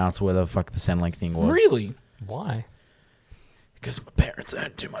saver allowance or whatever the fuck the Centrelink thing was. Really? Why? Because my parents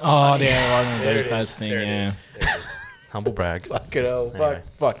earned too much Oh, money. yeah, those thing, yeah. Humble brag. Fuck it all. Anyway.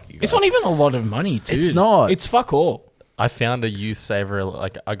 Fuck you It's guys. not even a lot of money, too. It's not. It's fuck all. I found a youth saver.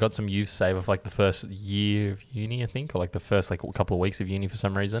 Like I got some youth saver for like the first year of uni, I think, or like the first like couple of weeks of uni for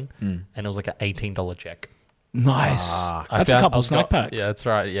some reason, and it was like an $18 check. Nice. Fuck. That's a couple snack packs. Yeah, that's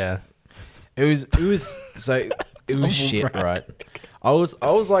right. Yeah, It was so it was shit, right? I was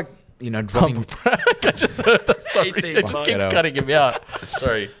like dropping. I just heard that. Sorry, 18 it just keeps cutting him out.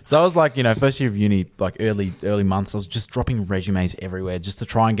 Sorry. So I was like, first year of uni, like early months, I was just dropping resumes everywhere just to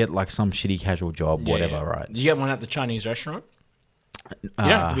try and get like some shitty casual job, whatever, right? Did you get one at the Chinese restaurant? You don't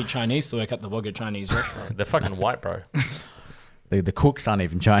have to be Chinese to work at the Wagga Chinese restaurant. They're fucking white, bro. The cooks aren't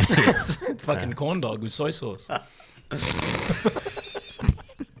even Chinese. Fucking corn dog with soy sauce.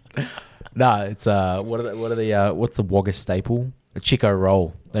 No, it's what's the Wagga staple? A Chico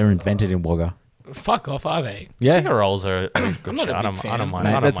roll. They were invented in Wagga. Fuck off, are they? Yeah, Chico rolls are good I'm shit. not a I big don't fan. mind. mate,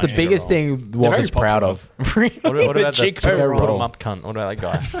 I don't that's mind the biggest Chico roll. thing Wagga's proud of. Really? What about the Chico roll? Put him up, cunt. What about that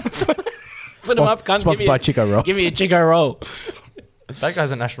guy? Put him up, cunt. Sponsored by Chico rolls. Give me a Chico roll. That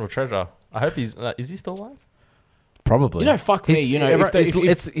guy's a national treasure. I hope he's. Is he still alive? Probably. Fuck me.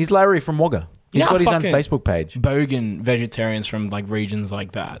 He's Larry from Wagga. He's got his own fucking Facebook page. Bogan vegetarians from like regions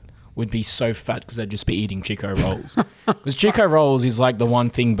like that would be so fat because they'd just be eating Chico rolls. Because Chico rolls is like the one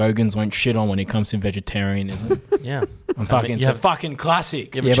thing Bogans won't shit on when it comes to vegetarianism. Yeah. It's a fucking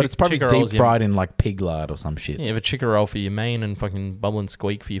classic. Yeah, but it's probably deep fried in like pig lard or some shit. Yeah, you have a Chico roll for your main and fucking bubble and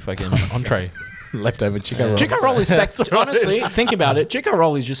squeak for your fucking entree. Leftover Chico roll. Chico roll is honestly, think about it. Chico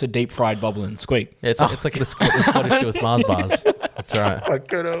roll is just a deep fried bubble and squeak. Yeah, it's like the Scottish do with Mars bars. That's right.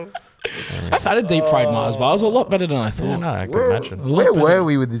 I've had a deep fried Mars bar. It was a lot better than I thought. Yeah, no, I could imagine. Where were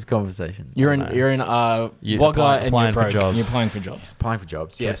we with this conversation? You're in Wagga and you're applying for broke. jobs. You're applying for jobs. Applying for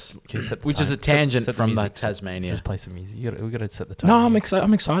jobs. Yes. Which is a tangent from Tasmania. Just play some music. We got to set the time. No, I'm excited.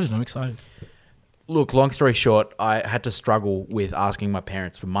 I'm excited. Look, long story short, I had to struggle with asking my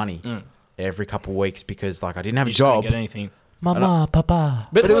parents for money every couple of weeks because like I didn't have a job. Didn't get anything. Mama, papa.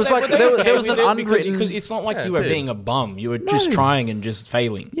 But it was like there was an unwritten because it's not like you were being a bum. You were just trying and just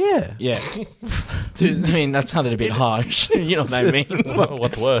failing. Yeah. Yeah. Dude, I mean, that sounded a bit harsh. You know what I mean?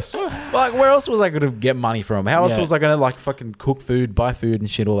 What's worse? Like, where else was I going to get money from? How else was I going to like fucking cook food, buy food and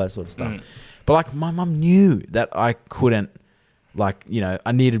shit, all that sort of stuff? But like, my mum knew that I couldn't. Like,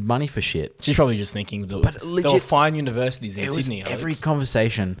 I needed money for shit. She's probably just thinking there were fine universities in Sydney. Every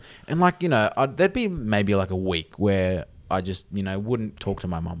conversation. And like, there'd be maybe like a week where I just, wouldn't talk to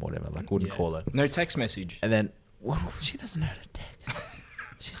my mum or whatever. Like, wouldn't call her. No text message. And then, well, she doesn't know how to text.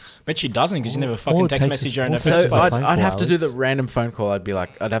 But she doesn't because you never fucking text message her in her So first place. I'd have to do the random phone call.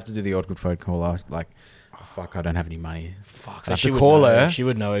 I'd have to do the awkward phone call. I was like, oh, fuck, I don't have any money. Fuck. So she I'd would call know. her. She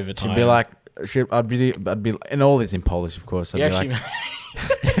would know over time. She'd be like, I'd be, and all this in Polish, of course. I'd be like,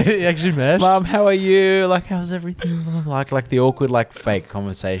 Actually, man. Mum, how are you? Like, how's everything? Like the awkward, like fake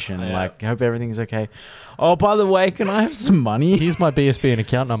conversation. Yeah. Like, I hope everything's okay. Oh, by the way, can I have some money? Here's my BSB and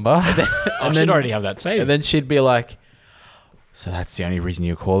account number. I should already have that saved. And then she'd be like, so that's the only reason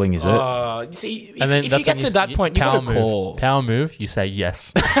you're calling, is it? You see, if you get to that point, you gotta call. Power move, you say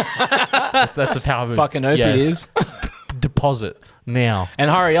yes. that's a power move. Fucking hope it is. Deposit now.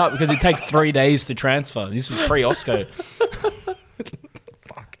 And hurry up because it takes 3 days to transfer. This was pre-Osco.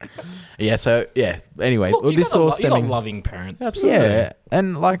 Yeah, so, yeah. Anyway, Look, this all you got stemming... loving parents. Absolutely. Yeah,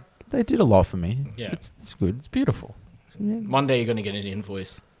 and like, they did a lot for me. Yeah. It's good. It's beautiful. One day you're going to get an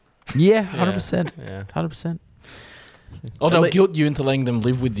invoice. Yeah, 100%. Yeah. 100%. Or they'll guilt you into letting them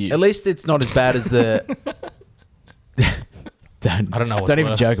live with you. At least it's not as bad as the... I don't know what's Don't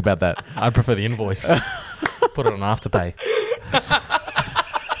even worse. joke about that. I'd prefer the invoice. Put it on Afterpay.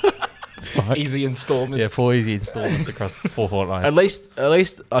 Easy installments. Yeah, 4 easy installments across 4 fortnights. At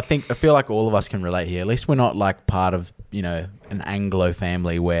least I feel like all of us can relate here. At least we're not like part of, an Anglo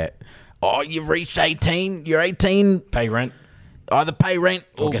family where, oh, you've reached 18, you're 18, Pay rent. either pay rent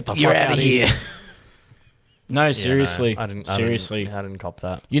or get the you're fuck out of here. No, seriously. I didn't cop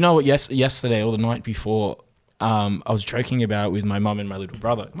that. You know what? Yesterday or the night before, I was joking about with my mum and my little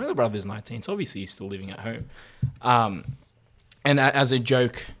brother. My little brother's 19, so obviously he's still living at home. And as a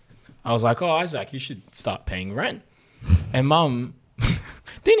joke, I was like, oh, Isaac, you should start paying rent. And mum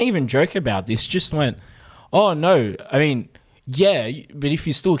didn't even joke about this, just went, oh, no, I mean, yeah, but if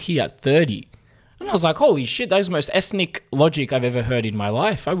you're still here at 30. And I was like, holy shit, that is the most ethnic logic I've ever heard in my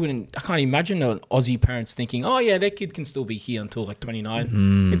life. I can't imagine an Aussie parents thinking, oh, yeah, their kid can still be here until like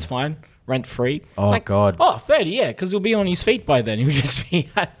 29. It's fine, rent free. Oh, it's like, God. Oh, 30, yeah, because he'll be on his feet by then. He'll just be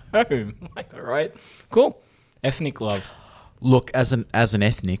at home. I'm like, all right, cool. Ethnic love. Look, as an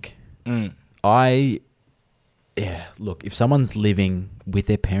ethnic, look, if someone's living with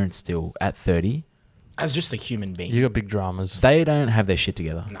their parents still at 30, As just a human being. You got big dramas. they don't have their shit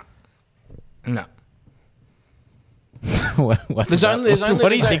together. No. What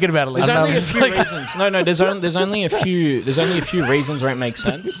are you thinking about it? There's only a few reasons. No. There's only a few. There's only a few reasons where it makes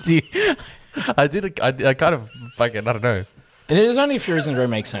sense. I kind of fucking, I don't know. And there's only a few reasons where it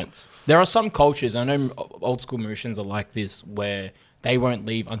makes sense. There are some cultures, I know old school Mauritians are like this, where they won't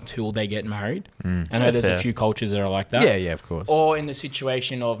leave until they get married. I know there's a few cultures that are like that. Yeah, of course. Or in the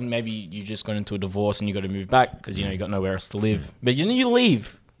situation of maybe you just got into a divorce and you got to move back because you got nowhere else to live. But you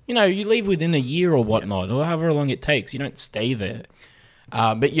leave. You leave within a year or whatnot, or however long it takes. You don't stay there.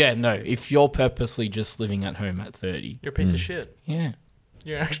 But yeah, no. If you're purposely just living at home at 30, You're a piece of shit. yeah.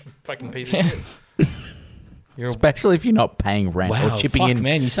 You're an actual fucking piece of shit. Especially if you're not paying rent or chipping in.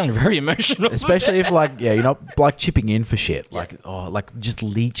 Man, you sound very emotional. Especially if you're not like chipping in for shit. Like just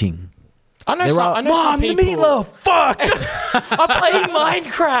leeching. I know some people. The meatloaf. Fuck. I'm playing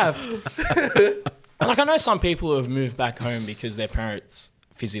Minecraft. Like I know some people who have moved back home because their parents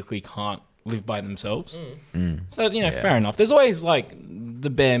physically can't live by themselves. So fair enough. There's always like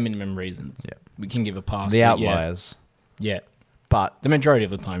the bare minimum reasons. Yeah. We can give a pass. The outliers. Yeah. But the majority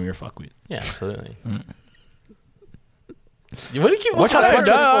of the time you're a fuckwit. Yeah, absolutely. What do you keep watch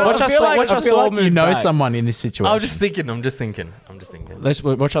us all move back. Someone in this situation. I'm just thinking. Let's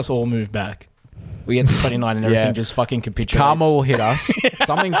watch us all move back. We get to 29 and everything just fucking capitulates. Karma will hit us.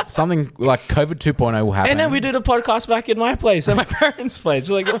 Something like COVID 2.0 will happen. And then we did a podcast back in my place at my parents' place.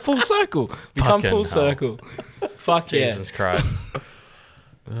 It's like a full circle. We come full circle. Fuck yeah. Jesus Christ.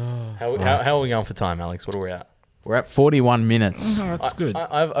 How are we going for time, Alex? What are we at? We're at 41 minutes. Oh, that's good.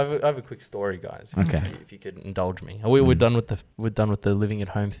 I have a quick story, guys. Okay. If you could indulge me. We're done with the living at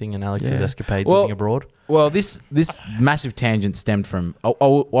home thing and Alex's escapades living abroad. Well, this massive tangent stemmed from. I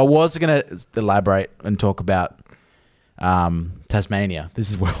was going to elaborate and talk about Tasmania.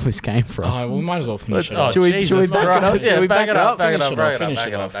 This is where all this came from. Oh, we might as well finish it up. Should we back it up? Yeah, back it up.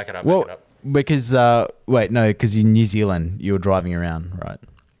 Back it up. Well, because because in New Zealand you were driving around, right?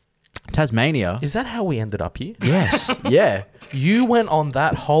 Tasmania. Is that how we ended up here? Yes. Yeah. You went on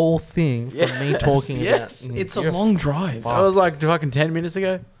that whole thing for me talking about. It's a long drive. I was like fucking 10 minutes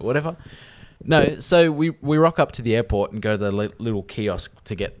ago, or whatever. No, so we rock up to the airport and go to the little kiosk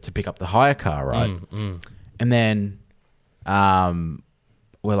to pick up the hire car, right? And then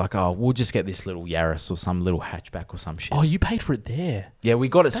we're like, oh, we'll just get this little Yaris or some little hatchback or some shit. Oh, you paid for it there? Yeah, we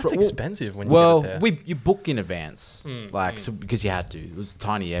got it. That's expensive when you get it there. You book in advance, so because you had to. It was a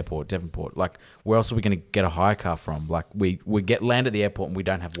tiny airport, Devonport. Like, where else are we going to get a hire car from? Like, we land at the airport and we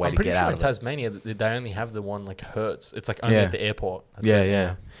don't have a way to get out of it. I'm pretty sure in Tasmania they only have the one like Hertz. It's like only at the airport. That's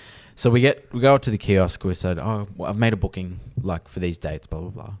yeah. So we go up to the kiosk. We said, oh, well, I've made a booking like for these dates, blah blah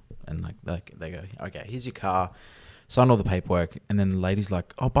blah, and like they go, okay, here's your car. Sign all the paperwork, and then the lady's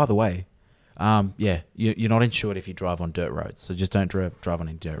like, "Oh, by the way, you're not insured if you drive on dirt roads, so just don't drive on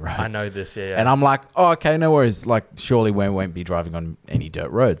any dirt roads." I know this, yeah. And I'm like, "Oh, okay, no worries. Like, surely we won't be driving on any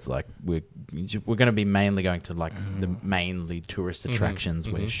dirt roads. Like, we're going to be mainly going to like the mainly tourist attractions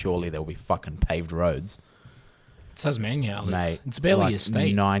where surely there will be fucking paved roads." It's Tasmania, Alex. Mate, it's barely a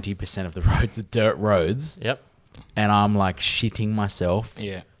state. 90% of the roads are dirt roads. Yep. And I'm like shitting myself.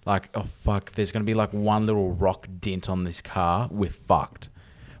 Yeah. Like, oh fuck, there's going to be like one little rock dent on this car, we're fucked.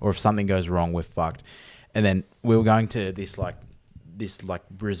 Or if something goes wrong, we're fucked. And then we were going to this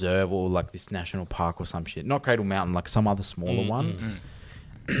reserve or like this national park or some shit. Not Cradle Mountain, like some other smaller one.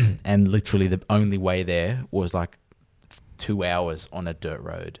 And literally the only way there was like 2 hours on a dirt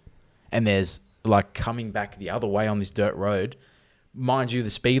road. And there's like coming back the other way on this dirt road, mind you,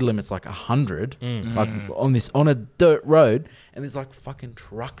 the speed limit's like 100, like on a dirt road, and there's like fucking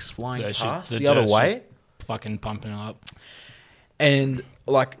trucks flying past the other way, just fucking pumping up, and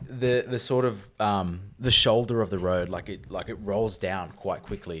like the sort of the shoulder of the road, like it rolls down quite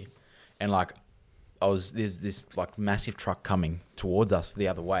quickly, and like there's this like massive truck coming towards us the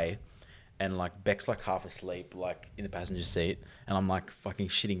other way. And like Beck's like half asleep, like in the passenger seat, and I'm like fucking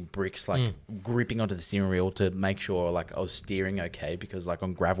shitting bricks, like gripping onto the steering wheel to make sure like I was steering okay, because like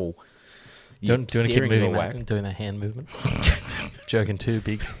on gravel, do you want to keep moving that, doing that hand movement, jerking two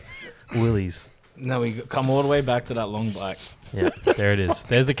big willies. No, we come all the way back to that long black. Yeah, there it is.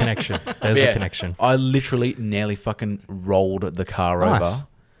 There's the connection. There's the connection. I literally nearly fucking rolled the car over,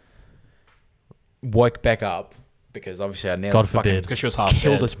 woke back up. Because obviously I nearly because she was half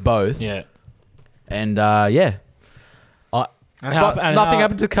killed dead. us both. Yeah. And nothing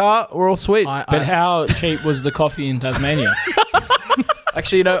happened to the car. We're all sweet. But how cheap was the coffee in Tasmania?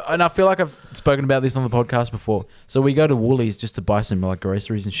 Actually, and I feel like I've spoken about this on the podcast before. So we go to Woolies just to buy some like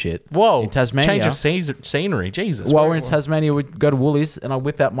groceries and shit. Whoa. In Tasmania. Change of scenery. Jesus. While we're in Tasmania, we go to Woolies and I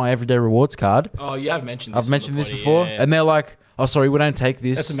whip out my everyday rewards card. Oh, you have mentioned this. I've mentioned this before. Yeah. And they're like, oh, sorry, we don't take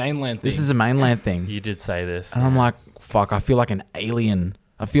this. That's a mainland thing. This is a mainland thing. You did say this. And I'm like, fuck, I feel like an alien.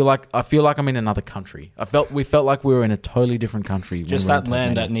 I feel like I'm in another country. We felt like we were in a totally different country. Just that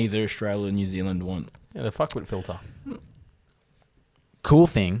land that neither Australia or New Zealand want. Yeah, the fuckwit filter. Cool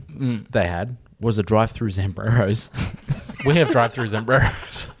thing they had was a drive-through Zambreros. We have drive-throughs and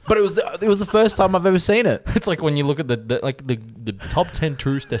burgers. But it was the first time I've ever seen it. It's like when you look at the top 10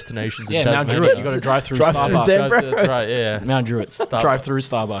 tourist destinations in Mount Tasmania. Druitt. You got to drive through Drive-through Starbucks. Zambros. That's right, yeah. Mount Druitt. Drive through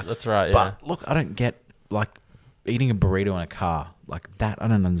Starbucks. That's right, yeah. But look, I don't get like eating a burrito in a car like that. I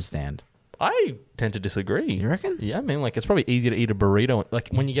don't understand. I tend to disagree. You reckon? Yeah, I mean, like, it's probably easier to eat a burrito. Like,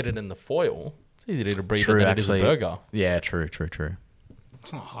 when you get it in the foil, it's easier to eat a burrito than it is a burger. Yeah, true.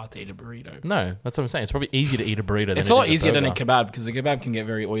 It's not hard to eat a burrito. No, that's what I'm saying. It's probably easier to eat a burrito than It's a lot easier than a kebab because the kebab can get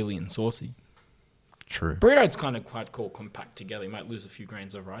very oily and saucy. True. Burrito's kind of quite cool, compact together. You might lose a few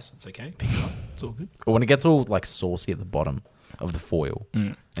grains of rice. It's okay. Pick it up. It's all good. Or when it gets all like saucy at the bottom of the foil,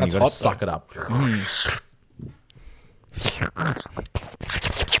 and That's you got hot, to suck it up.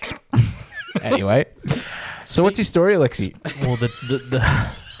 Anyway, so what's your story, Alexi? Well,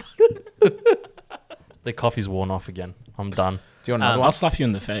 the coffee's worn off again. I'm done. Do you want another I'll slap you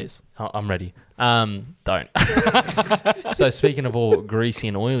in the face. I'm ready. Don't. So speaking of all greasy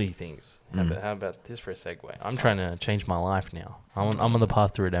and oily things, how about this for a segue? I'm trying to change my life now. I'm on the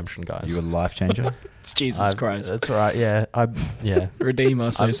path to redemption, guys. You a life changer? It's Jesus Christ. That's right. Yeah.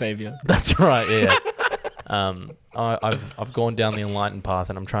 Redeemer, Savior. That's right. Yeah. I've gone down the enlightened path,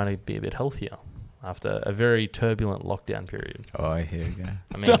 and I'm trying to be a bit healthier after a very turbulent lockdown period. Oh, here we go.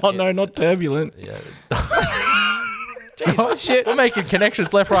 I mean, no, not turbulent. Yeah. Oh shit! We're making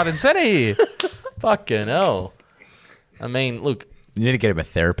connections left, right, and center here. Fucking hell. I mean, look. You need to get him a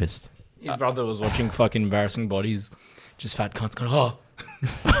therapist. His brother was watching fucking embarrassing bodies. Just fat cunts going, oh.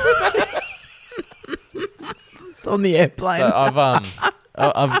 On the airplane. So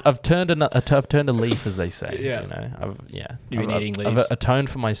I've turned a leaf, as they say. Yeah. You know. You've been eating leaves. I've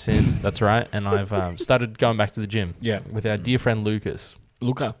atoned for my sin. That's right. And I've started going back to the gym. Yeah. With our dear friend Lucas.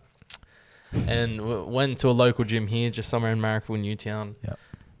 Luca. And went to a local gym here, just somewhere in Marrickville, Newtown. Yep.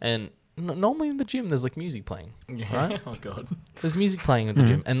 And normally in the gym, there's like music playing. Yeah. Right? Oh, God. There's music playing at the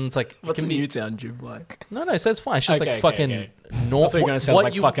gym. And it's like... What's a Newtown gym like? No, so it's fine. It's just Okay, like fucking... I thought you were going to sound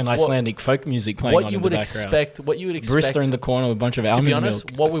like fucking Icelandic folk music playing on in the background. What you would expect... Brewster in the corner with a bunch of almond To be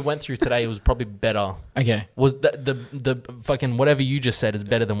honest, milk. what we went through today was probably better. Okay. Was the fucking whatever you just said is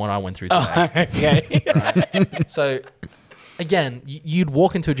better than what I went through today. Okay. Right? So... Again, you'd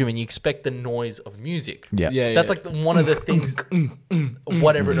walk into a gym and you expect the noise of music. Yeah. That's like one of the things,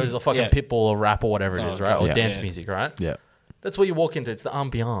 whatever it is, a fucking pitbull or rap or whatever it is, right? Or yeah. dance music, right? Yeah. That's what you walk into. It's the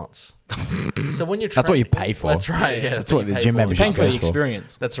ambiance. So when you're That's what you pay for. That's right. Yeah, That's what you the pay gym for. membership Paying for the goes for.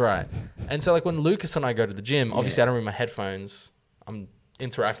 experience. That's right. And so like when Lucas and I go to the gym, obviously I don't bring my headphones. I'm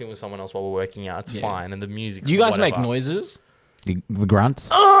interacting with someone else while we're working out. It's fine. And the music. You guys make noises? The grunts.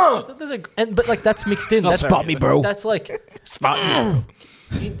 But like that's mixed in. That's spot me, bro. That's like. Spot.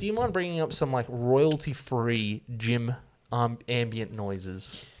 Do you mind bringing up some like royalty-free gym ambient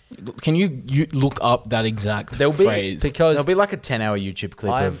noises? Can you look up that exact There'll phrase? there'll be like a 10-hour YouTube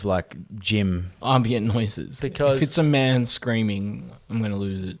clip of like gym ambient noises. Because- if it's a man screaming, I'm going to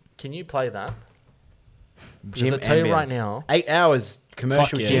lose it. Can you play that? gym. Because I tell you right ambience. now, 8 hours commercial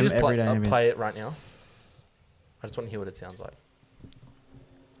Fuck yeah. can you gym just every day. ambience. play it right now? I just want to hear what it sounds like.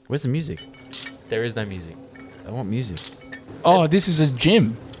 Where's the music? There is no music. I want music. Oh, this is a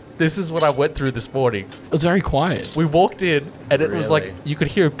gym. This is what I went through this morning. It was very quiet. We walked in and it was like Really? you could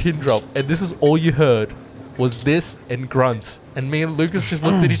hear a pin drop, and this is all you heard was this and grunts. And me and Lucas just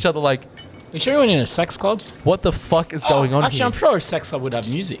looked at each other like, You sure you went in a sex club? "What the fuck is going on Actually, here?" I'm sure a sex club would have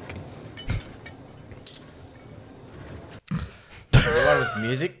music. with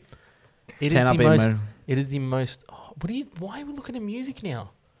music? It is 10 the up in most. mode. It is the most. Oh, why are we looking at music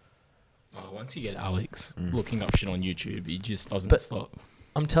now? Oh, once you get Alex looking up shit on YouTube, he just doesn't But- stop.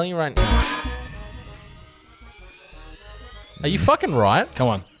 I'm telling you right now. Are you fucking right? Come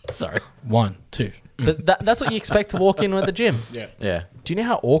on. Sorry. 1, 2. But that's what you expect to walk in at the gym. Yeah. Yeah. Do you know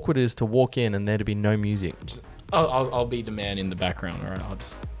how awkward it is to walk in and there to be no music? I'll be the man in the background. All right. I'll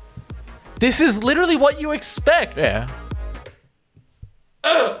just. This is literally what you expect. Yeah.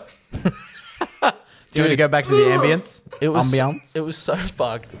 Do you want to go back to the ambience? It was Ambiance? It was so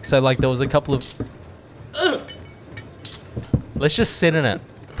fucked. So like there was a couple of. Let's just sit in it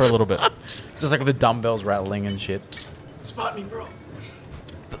for a little bit. It's just like the dumbbells rattling and shit. Spot me, bro.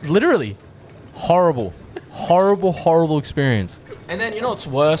 Literally, horrible experience. And then you know what's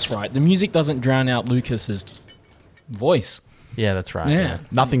worse, right? The music doesn't drown out Lucas's voice. Yeah, that's right. Yeah.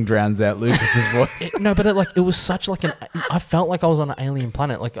 Nothing drowns out Lucas's voice. No, but it was such like an. I felt like I was on an alien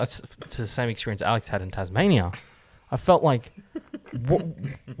planet. Like it's the same experience Alex had in Tasmania. I felt like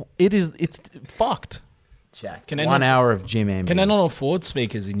it's fucked. Jack. Can I 1 not- hour of gym ambience. Can I not afford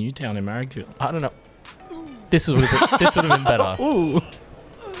speakers in Newtown and Marrickville? I don't know. This would have been better. Ooh.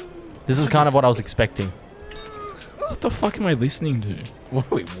 This is kind of what I was expecting. What the fuck am I listening to? What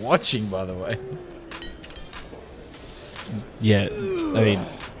are we watching, by the way? Yeah, I mean,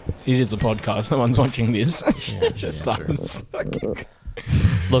 it is a podcast. No one's watching this. Yeah, Just yeah, us.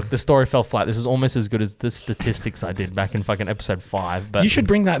 Look, the story fell flat. This is almost as good as the statistics I did back in fucking episode 5. But You should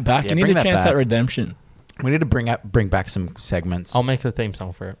bring that back. Yeah, You need bring a that chance back. at redemption. We need to bring back some segments. I'll make a theme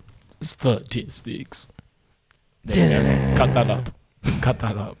song for it. Statistics. There you go. Cut that up. Cut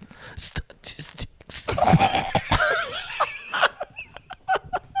that up. Statistics.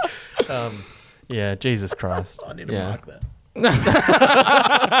 Yeah, Jesus Christ. I need to Yeah. mark that.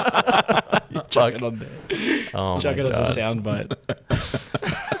 Chuck it on there. Oh Chuck my it as a God. soundbite.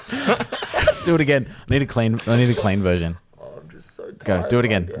 Do it again. I need a clean version. Oh, I'm just so tired. Go. Do it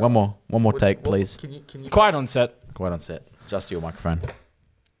again. One more take, please. Can you Quiet on set. Quiet on set. Just your microphone.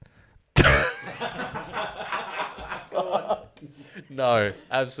 No,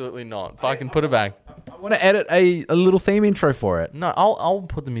 absolutely not. Fucking put it back. I want to edit a little theme intro for it. No, I'll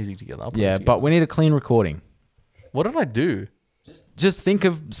put the music together. I'll put it Yeah, together. but we need a clean recording. What did I do? Just think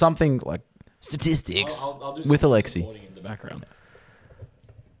of something like statistics I'll do with some Alexi. supporting in the background.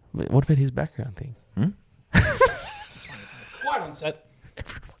 Wait, what about his background thing? Quiet on set.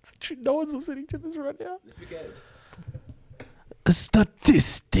 No one's listening to this right now.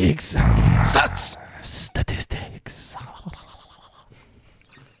 Statistics. Statistics.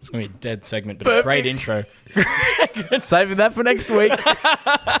 It's going to be a dead segment, but a great intro. Saving that for next week.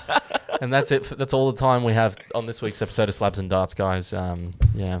 And that's it. That's all the time we have on this week's episode of Slabs and Darts, guys.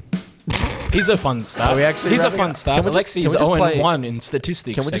 Yeah. He's a fun star. Are we actually He's a wrapping fun up? star. Can we just- Alexi's can we just play- 0-1 in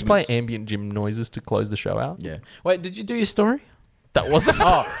statistics. Can we just play segments. ambient gym noises to close the show out? Yeah. Wait, did you do your story? That was the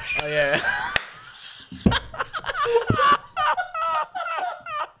story. Oh yeah.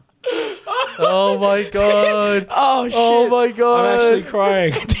 Oh my god. Oh shit! Oh my god. I'm actually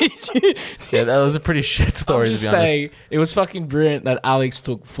crying. Did you? Yeah, that was a pretty shit story, I'll to just be honest. say it was fucking brilliant that Alex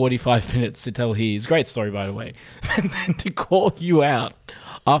took 45 minutes to tell his great story, by the way, and then to call you out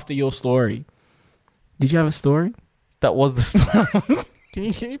after your story. Did you have a story? That was the story.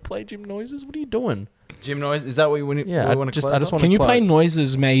 Can you play gym noises? What are you doing? Gym noise. Is that what you want? Yeah, I just want Can to you play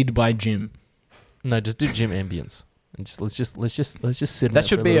noises made by Jim? No, just do gym ambience. And let's just sit in That it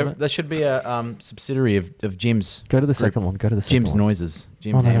should for be little a bit. that should be a subsidiary of Jim's. Go to the second one. Go to the second Jim's one. noises.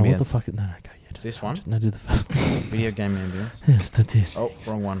 Jim's Oh, no, what ambience. the fuck? No, go. Yeah, just This one? No, do the first one. Video game ambience. Yeah, statistics. Oh,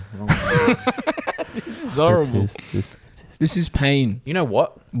 wrong one. Wrong one. This is horrible. Statistics. This is pain. You know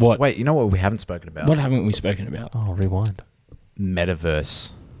what? What? Wait, you know what we haven't spoken about? What haven't we spoken about? Oh, rewind.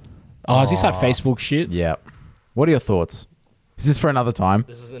 Metaverse. Oh, is this that Facebook shit? Yeah. What are your thoughts? Is this for another time?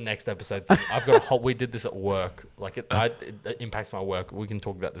 This is the next episode. I've got a whole. We did this at work. Like it impacts my work. We can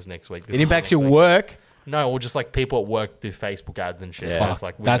talk about this next week. This It is impacts next your week. work. No, or just like people at work do Facebook ads and shit. Yeah. So Fuck, it's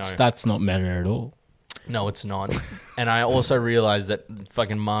like we that's know. not meta at all. No, it's not. And I also realized that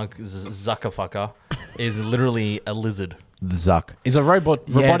fucking Mark Zuckerfucker is literally a lizard. The Zuck. He's a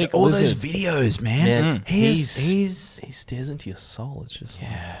robotic all lizard. those videos, man. Yeah, He stares into your soul. It's just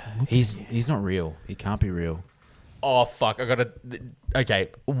he's not real. He can't be real. oh fuck! I gotta. Okay,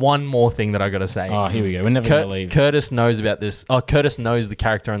 one more thing that I gotta say. Oh, here we go. We're never gonna leave. Curtis knows about this. Oh, Curtis knows the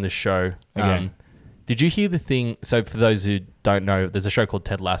character on this show. Okay. Did you hear the thing? So for those who don't know, there's a show called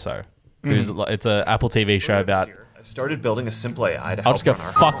Ted Lasso. It's a Apple TV show about. I've started building a simple AI to I'll help just go run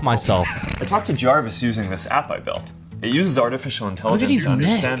our fuck myself. I talked to Jarvis using this app I built. It uses artificial intelligence his to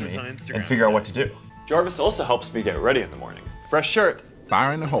understand neck. me and figure out what to do. Jarvis also helps me get ready in the morning. Fresh shirt.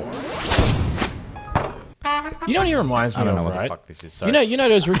 Fire in the hole. You know what he reminds me I don't know of, what right? the fuck this is. Sorry. You know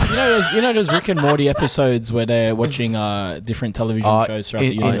those Rick and Morty episodes where they're watching different television shows throughout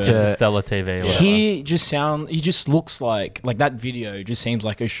the universe. Interstellar TV. Or whatever. He just looks like that video just seems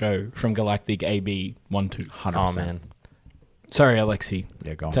like a show from Galactic AB 1-2. 100%. Oh man. Sorry, Alexi.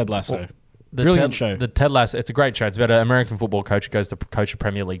 Yeah, go on. Ted Lasso. The Brilliant Ted, show. The Ted Lasso. It's a great show. It's about an American football coach who goes to coach a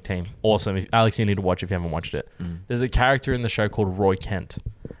Premier League team. Awesome. Alex, you need to watch if you haven't watched it. There's a character in the show called Roy Kent.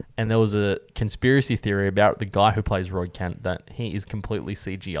 And there was a conspiracy theory about the guy who plays Roy Kent that he is completely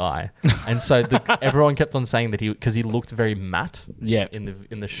CGI. And so everyone kept on saying that because he looked very matte Yeah. in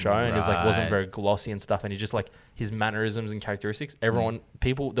the show and is like wasn't Right. very glossy and stuff. And he just like his mannerisms and characteristics. There was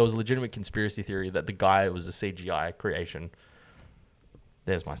a legitimate conspiracy theory that the guy was a CGI creation.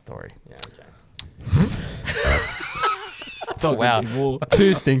 There's my story. Yeah, okay. Thought Wow. there'd be more.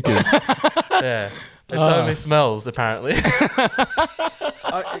 2 stinkers. Yeah. It's only smells, apparently.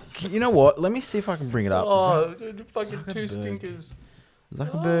 You know what? Let me see if I can bring it up. dude, fucking 2 stinkers.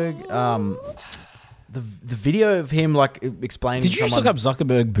 Zuckerberg. The video of him like explaining. Did you just look up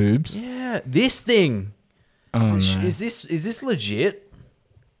Zuckerberg boobs? Yeah, this thing. Oh, no. Is this legit?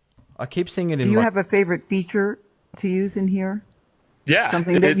 I keep seeing it in. Do you like, have a favorite feature to use in here? Yeah.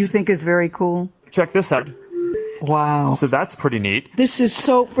 Something that you think is very cool? Check this out. Wow. So that's pretty neat. This is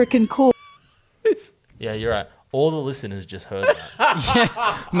so freaking cool. Yeah, you're right. All the listeners just heard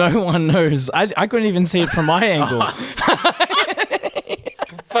that. No one knows. I couldn't even see it from my angle.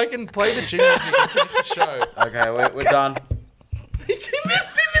 Fucking play the tune music and finish the show. Okay, we're done. He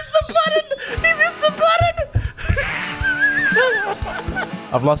missed the button. He missed the button.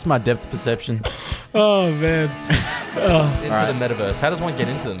 I've lost my depth perception. Oh, man. Into the metaverse. How does one get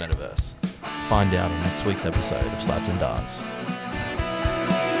into the metaverse? Find out in next week's episode of Slabs and Darts.